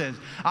anybody, he says.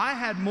 I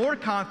had more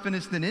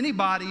confidence than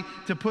anybody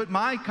to put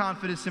my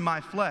confidence in my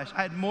flesh.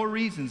 I had more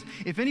reasons.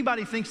 If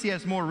anybody thinks he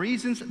has more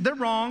reasons, they're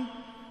wrong.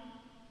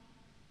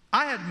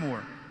 I had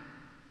more.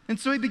 And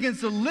so he begins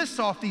to list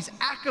off these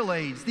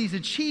accolades, these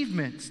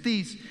achievements,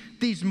 these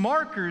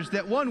markers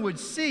that one would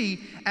see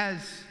as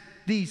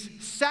these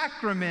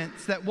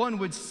sacraments that one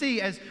would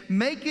see as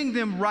making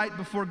them right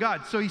before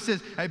God. So he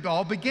says, it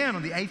all began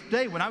on the 8th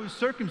day when I was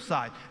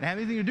circumcised. It didn't have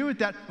anything to do with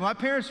that. My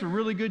parents were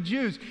really good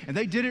Jews, and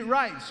they did it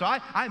right. So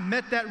I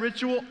met that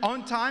ritual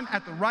on time,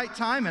 at the right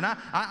time, and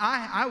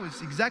I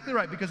was exactly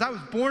right because I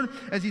was born,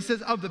 as he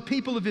says, of the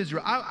people of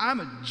Israel. I'm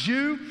a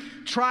Jew,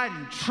 tried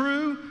and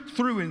true,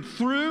 through and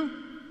through.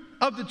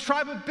 Of the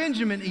tribe of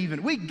Benjamin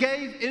even. We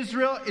gave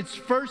Israel its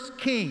first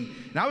king.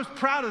 And I was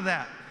proud of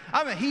that.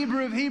 I'm a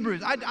Hebrew of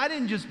Hebrews. I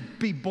didn't just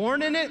be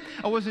born in it.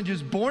 I wasn't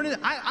just born in it.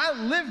 I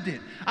lived it.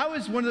 I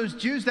was one of those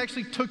Jews that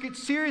actually took it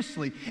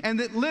seriously and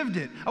that lived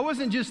it. I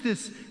wasn't just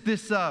this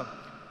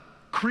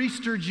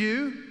Creaster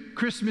Jew,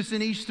 Christmas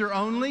and Easter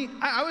only.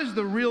 I was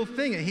the real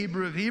thing, a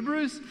Hebrew of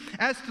Hebrews.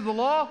 As to the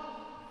law,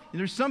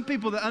 there's some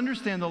people that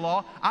understand the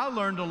law. I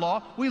learned the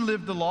law. We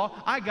lived the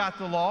law. I got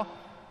the law.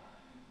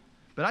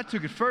 But I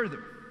took it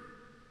further.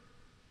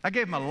 I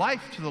gave my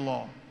life to the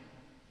law.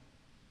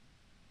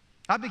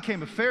 I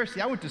became a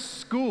Pharisee. I went to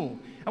school.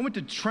 I went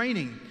to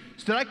training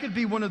so that I could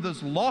be one of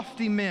those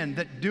lofty men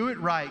that do it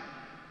right,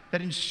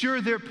 that ensure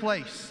their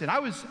place. And I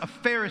was a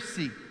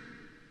Pharisee.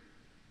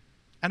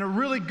 And a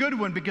really good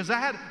one because I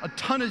had a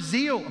ton of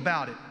zeal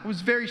about it. I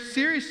was very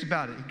serious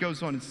about it, he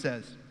goes on and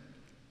says.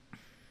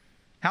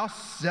 How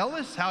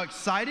zealous, how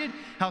excited,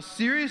 how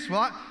serious.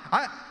 Well,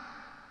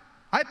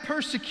 I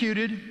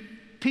persecuted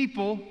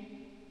people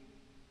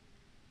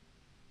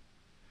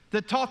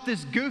that taught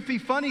this goofy,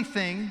 funny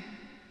thing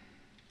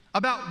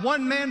about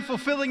one man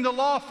fulfilling the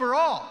law for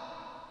all.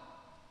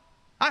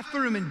 I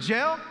threw them in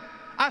jail.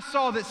 I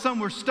saw that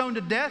some were stoned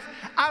to death.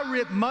 I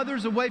ripped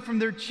mothers away from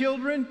their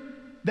children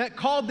that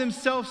called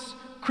themselves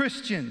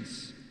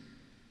Christians.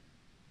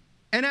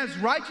 And as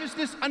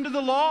righteousness under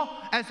the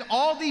law, as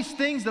all these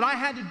things that I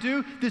had to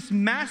do, this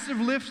massive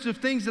list of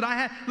things that I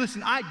had,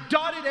 listen, I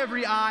dotted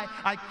every I,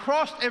 I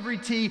crossed every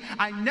T,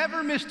 I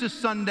never missed a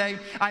Sunday,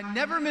 I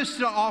never missed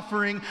an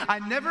offering, I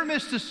never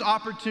missed this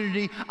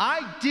opportunity.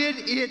 I did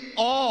it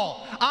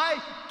all.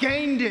 I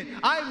gained it.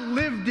 I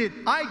lived it.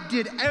 I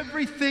did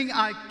everything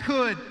I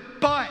could.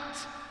 But,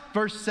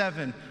 verse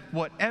 7,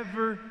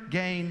 whatever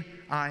gain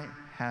I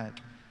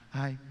had,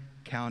 I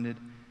counted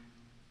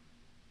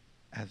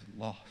as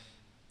loss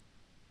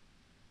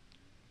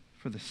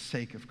for the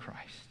sake of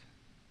Christ.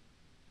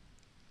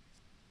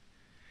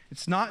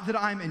 It's not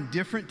that I'm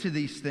indifferent to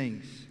these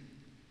things.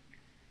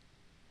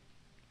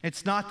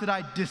 It's not that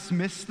I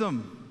dismiss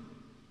them.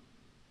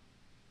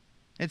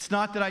 It's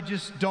not that I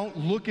just don't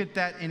look at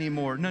that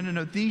anymore.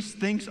 No. These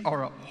things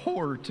are a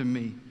horror to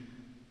me.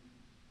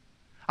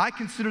 I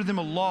consider them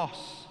a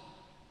loss.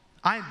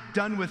 I'm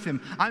done with him.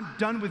 I'm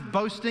done with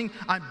boasting.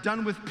 I'm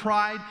done with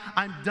pride.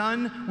 I'm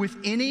done with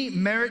any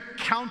merit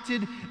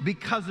counted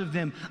because of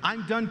them.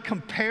 I'm done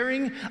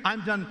comparing.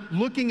 I'm done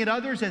looking at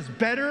others as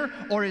better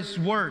or as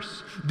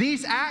worse.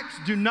 These acts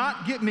do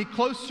not get me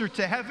closer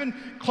to heaven,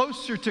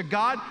 closer to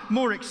God,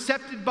 more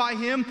accepted by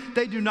him.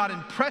 They do not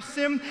impress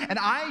him, and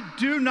I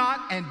do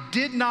not and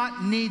did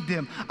not need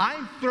them.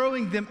 I'm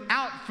throwing them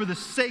out for the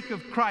sake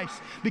of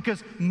Christ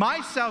because my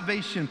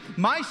salvation,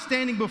 my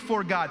standing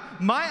before God,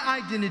 my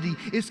identity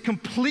is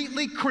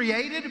completely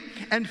created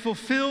and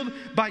fulfilled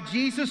by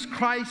Jesus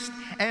Christ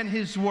and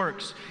his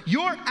works.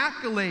 Your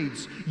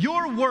accolades,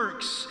 your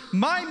works,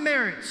 my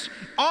merits,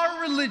 our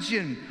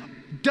religion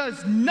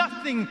does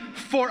nothing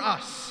for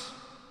us.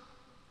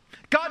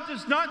 God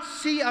does not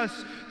see us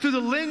through the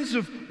lens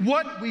of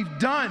what we've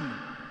done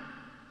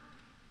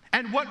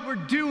and what we're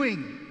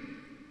doing.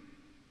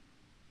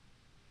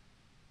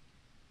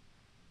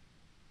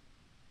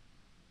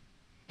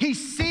 He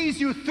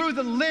sees you through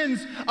the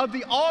lens of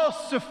the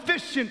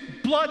all-sufficient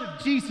blood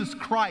of Jesus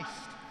Christ.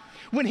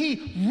 When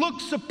he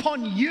looks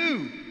upon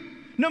you,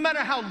 no matter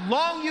how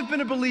long you've been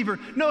a believer,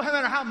 no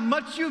matter how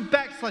much you've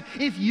backslid,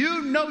 if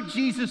you know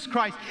Jesus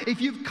Christ, if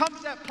you've come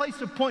to that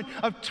place of point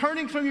of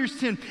turning from your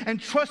sin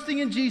and trusting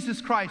in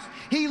Jesus Christ,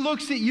 he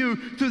looks at you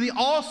through the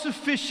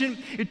all-sufficient,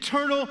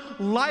 eternal,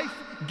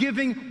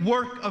 life-giving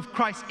work of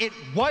Christ. It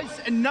was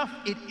enough,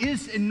 it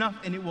is enough,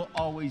 and it will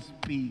always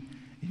be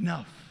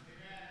enough.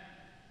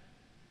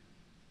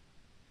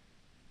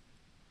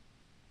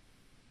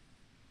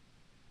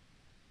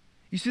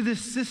 You see,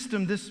 this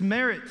system, this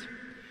merit,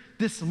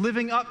 this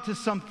living up to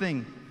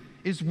something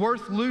is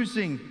worth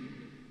losing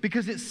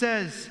because it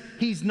says,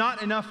 He's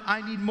not enough,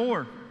 I need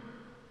more.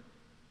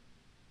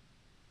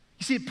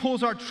 You see, it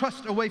pulls our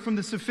trust away from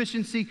the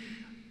sufficiency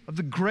of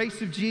the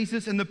grace of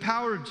Jesus and the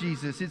power of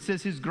Jesus. It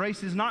says His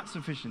grace is not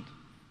sufficient.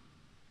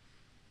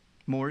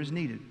 More is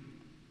needed.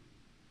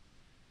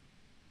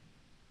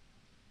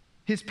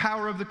 His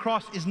power of the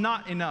cross is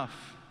not enough.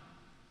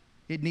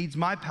 It needs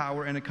my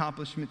power and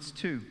accomplishments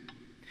too.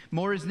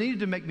 More is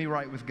needed to make me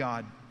right with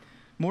God.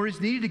 More is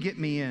needed to get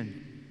me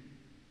in.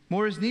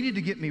 More is needed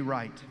to get me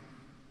right.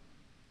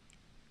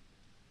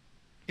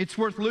 It's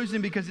worth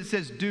losing because it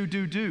says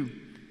do,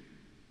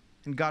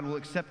 and God will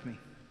accept me.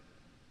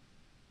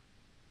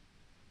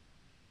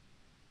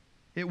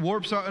 It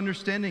warps our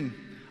understanding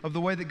of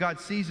the way that God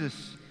sees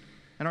us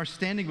and our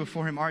standing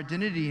before Him, our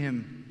identity in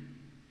Him,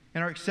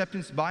 and our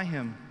acceptance by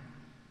Him.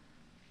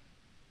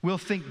 We'll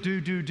think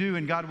do,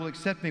 and God will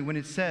accept me when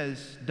it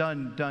says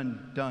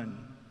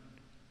done.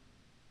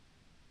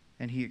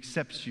 And He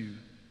accepts you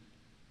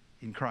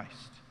in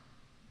Christ.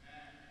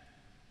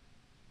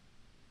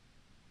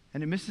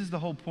 And it misses the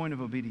whole point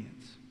of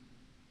obedience.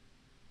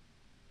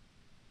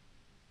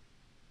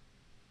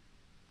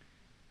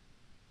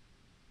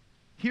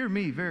 Hear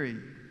me very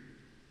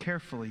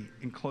carefully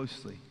and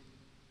closely.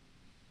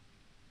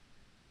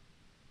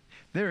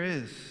 There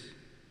is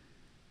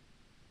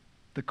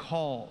the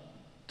call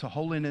to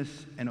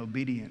holiness and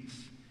obedience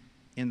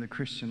in the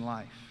Christian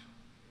life.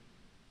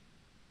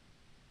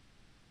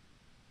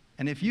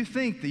 And if you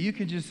think that you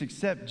can just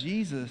accept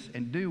Jesus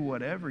and do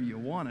whatever you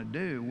want to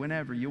do,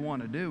 whenever you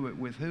want to do it,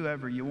 with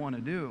whoever you want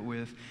to do it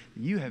with,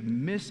 you have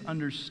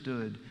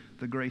misunderstood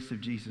the grace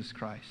of Jesus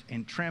Christ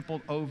and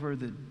trampled over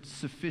the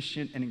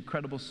sufficient and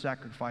incredible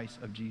sacrifice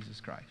of Jesus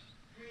Christ.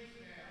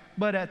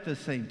 But at the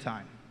same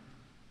time,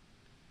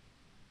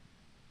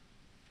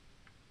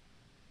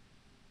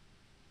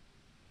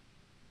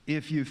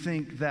 if you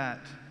think that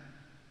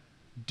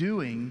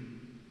doing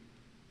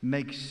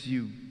makes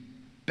you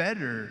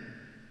better,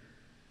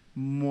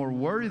 more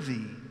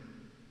worthy,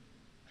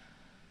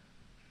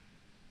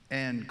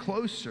 and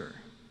closer,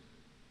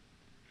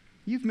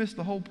 you've missed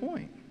the whole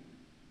point.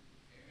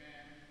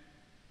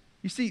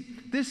 You see,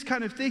 this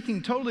kind of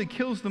thinking totally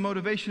kills the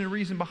motivation and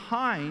reason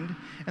behind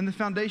and the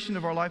foundation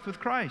of our life with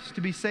Christ,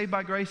 to be saved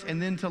by grace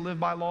and then to live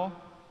by law.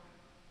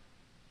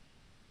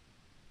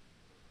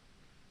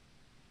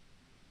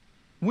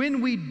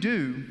 When we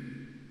do,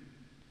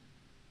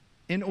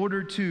 in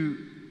order to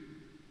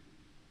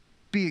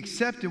be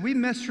accepted, we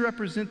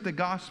misrepresent the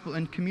gospel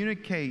and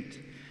communicate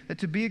that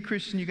to be a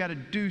Christian, you got to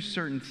do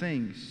certain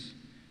things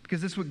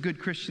because that's what good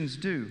Christians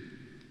do.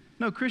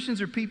 No,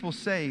 Christians are people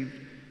saved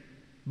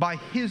by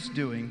His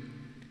doing,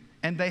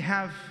 and they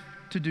have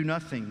to do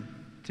nothing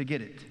to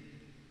get it.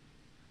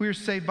 We are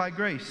saved by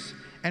grace,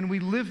 and we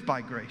live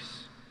by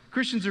grace.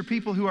 Christians are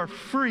people who are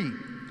free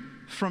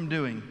from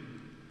doing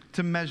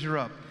to measure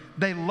up.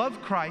 They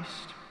love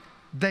Christ,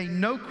 they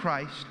know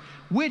Christ,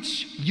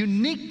 which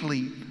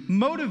uniquely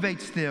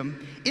motivates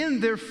them in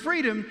their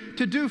freedom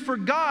to do for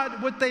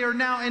God what they are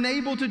now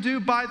enabled to do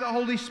by the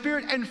Holy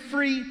Spirit and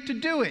free to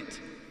do it.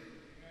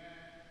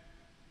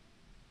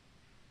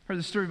 I heard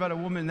the story about a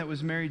woman that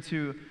was married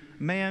to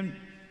a man,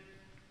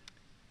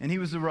 and he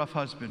was a rough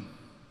husband.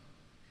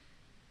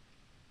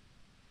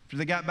 After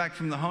they got back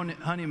from the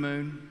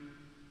honeymoon,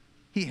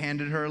 he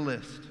handed her a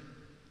list.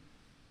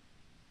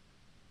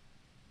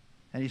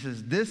 And he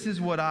says, "This is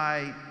what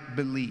I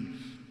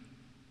believe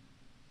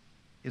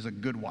is a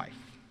good wife.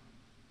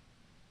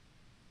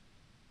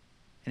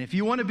 And if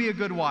you want to be a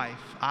good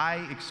wife,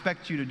 I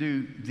expect you to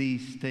do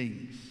these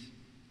things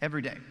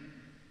every day."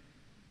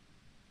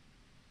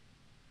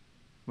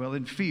 Well,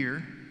 in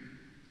fear,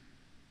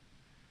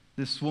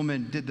 this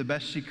woman did the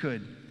best she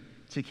could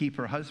to keep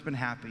her husband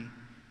happy,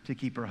 to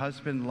keep her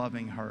husband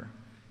loving her,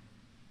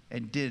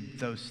 and did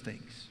those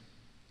things.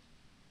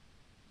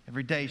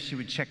 Every day she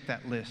would check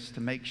that list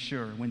to make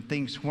sure when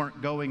things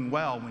weren't going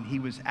well, when he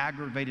was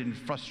aggravated and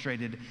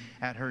frustrated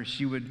at her,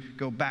 she would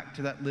go back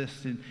to that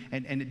list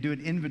and do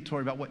an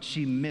inventory about what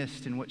she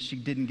missed and what she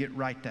didn't get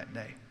right that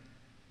day.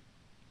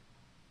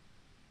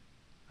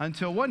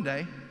 Until one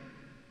day,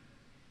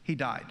 he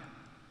died.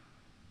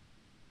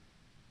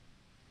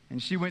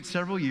 And she went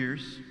several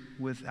years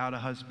without a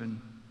husband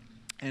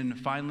and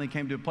finally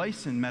came to a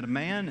place and met a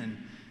man, and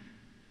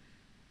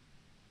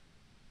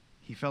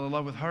he fell in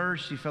love with her.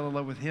 She fell in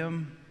love with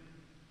him.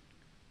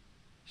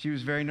 She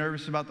was very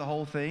nervous about the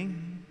whole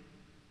thing.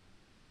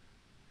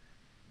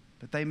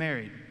 But they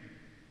married.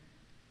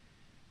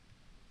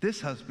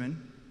 This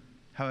husband,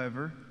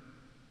 however,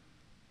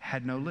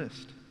 had no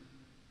list.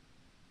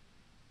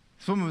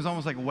 This woman was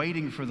almost like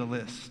waiting for the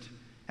list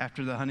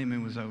after the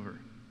honeymoon was over.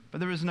 But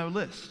there was no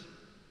list.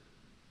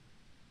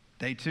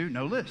 Day 2,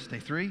 no list. Day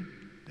 3,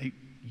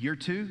 year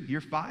 2,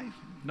 year 5,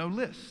 no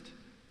list.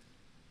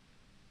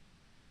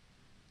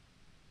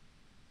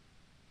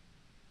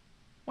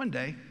 One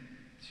day,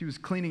 she was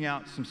cleaning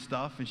out some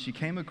stuff and she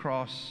came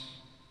across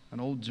an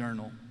old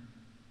journal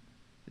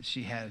that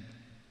she had.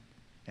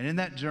 And in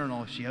that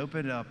journal, she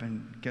opened it up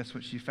and guess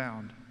what she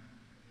found?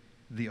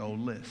 The old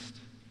list.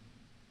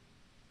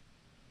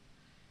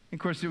 Of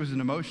course, it was an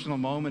emotional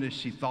moment as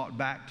she thought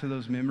back to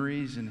those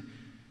memories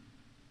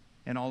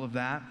and all of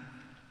that.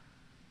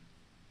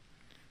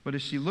 But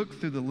as she looked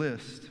through the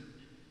list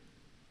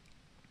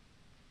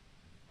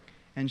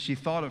and she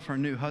thought of her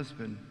new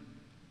husband,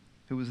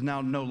 who was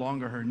now no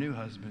longer her new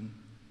husband,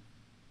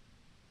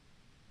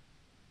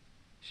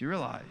 she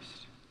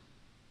realized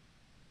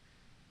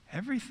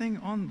everything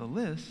on the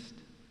list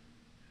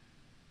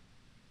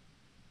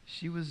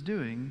she was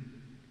doing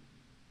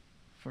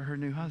for her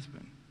new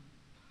husband.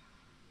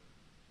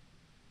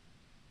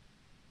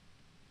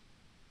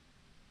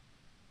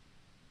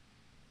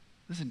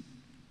 Listen,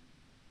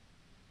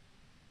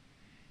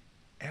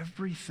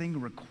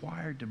 everything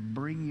required to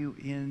bring you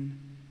in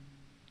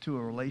to a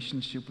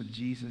relationship with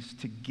Jesus,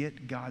 to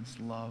get God's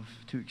love,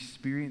 to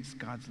experience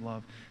God's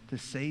love, to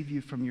save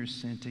you from your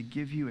sin, to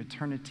give you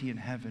eternity in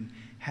heaven,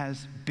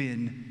 has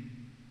been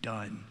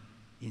done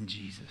in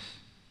Jesus.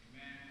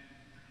 Amen.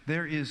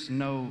 There is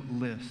no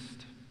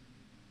list.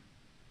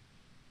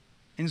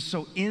 And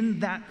so in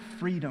that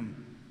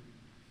freedom,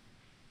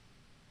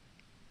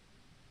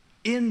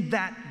 in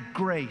that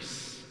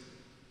grace,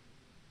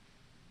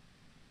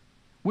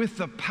 with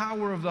the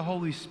power of the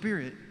Holy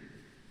Spirit,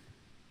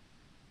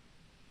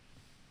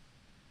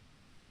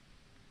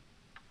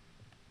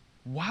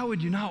 why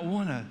would you not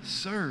want to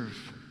serve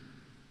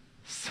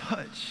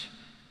such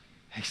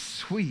a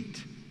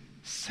sweet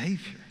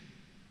Savior?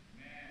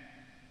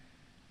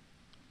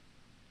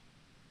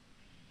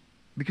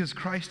 Because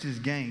Christ is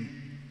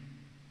gain.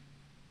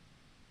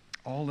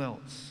 All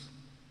else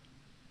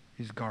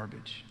is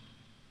garbage.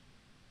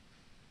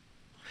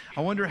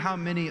 I wonder how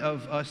many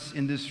of us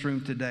in this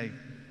room today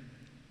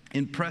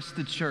impress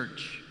the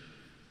church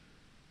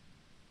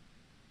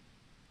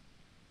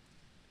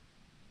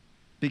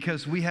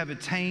because we have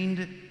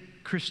attained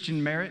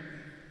Christian merit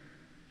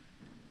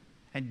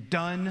and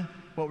done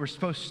what we're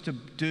supposed to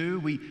do.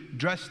 We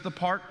dress the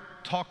part,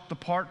 talk the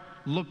part,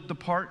 look the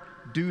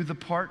part, do the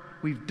part.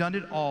 We've done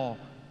it all,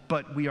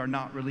 but we are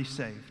not really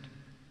saved.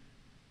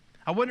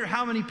 I wonder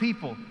how many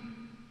people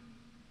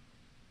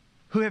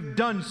who have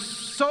done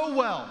so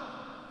well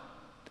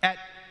at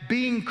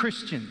being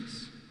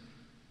Christians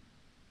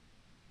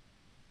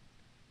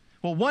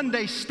will one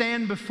day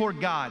stand before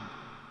God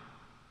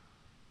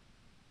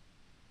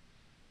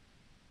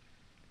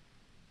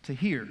to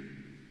hear,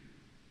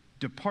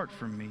 "Depart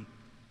from me,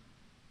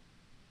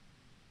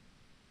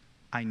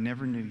 I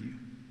never knew you.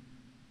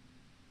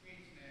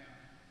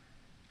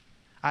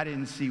 I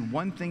didn't see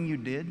one thing you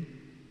did.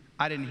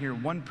 I didn't hear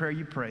one prayer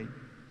you prayed.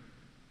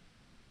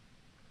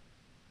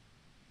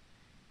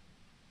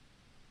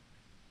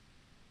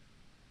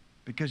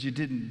 Because you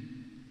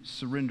didn't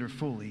surrender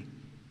fully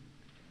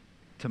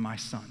to my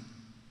Son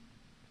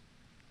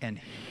and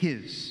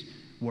His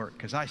work,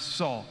 because I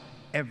saw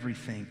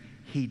everything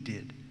He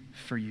did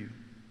for you."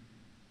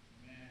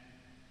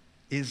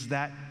 Is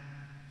that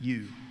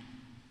you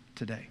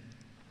today?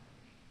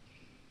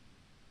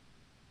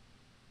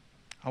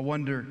 I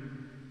wonder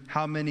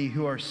how many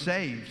who are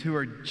saved, who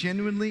are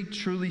genuinely,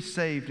 truly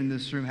saved in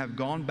this room, have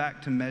gone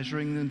back to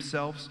measuring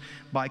themselves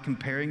by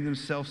comparing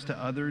themselves to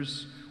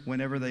others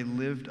whenever they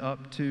lived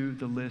up to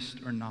the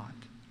list or not.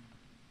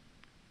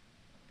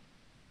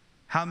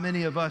 How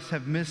many of us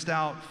have missed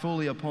out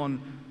fully upon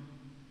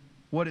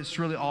what it's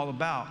really all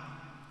about?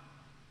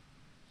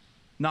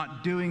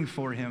 Not doing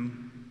for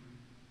Him,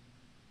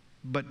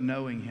 but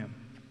knowing Him.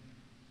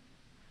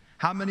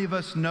 How many of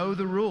us know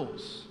the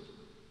rules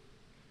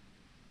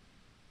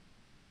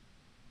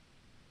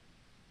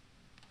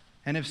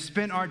and have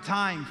spent our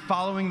time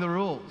following the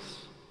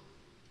rules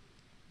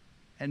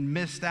and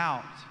missed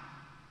out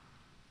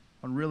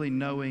on really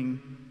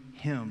knowing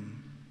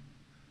Him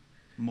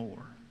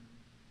more?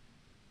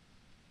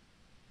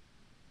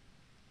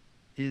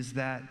 Is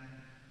that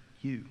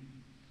you?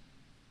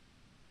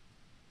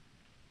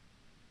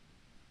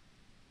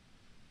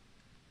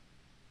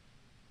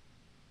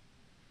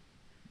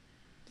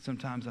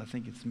 Sometimes I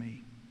think it's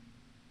me.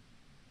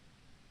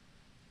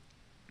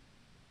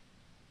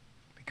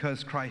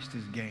 Because Christ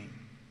is gain,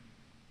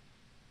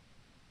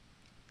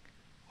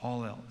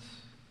 all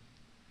else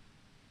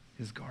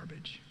is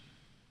garbage.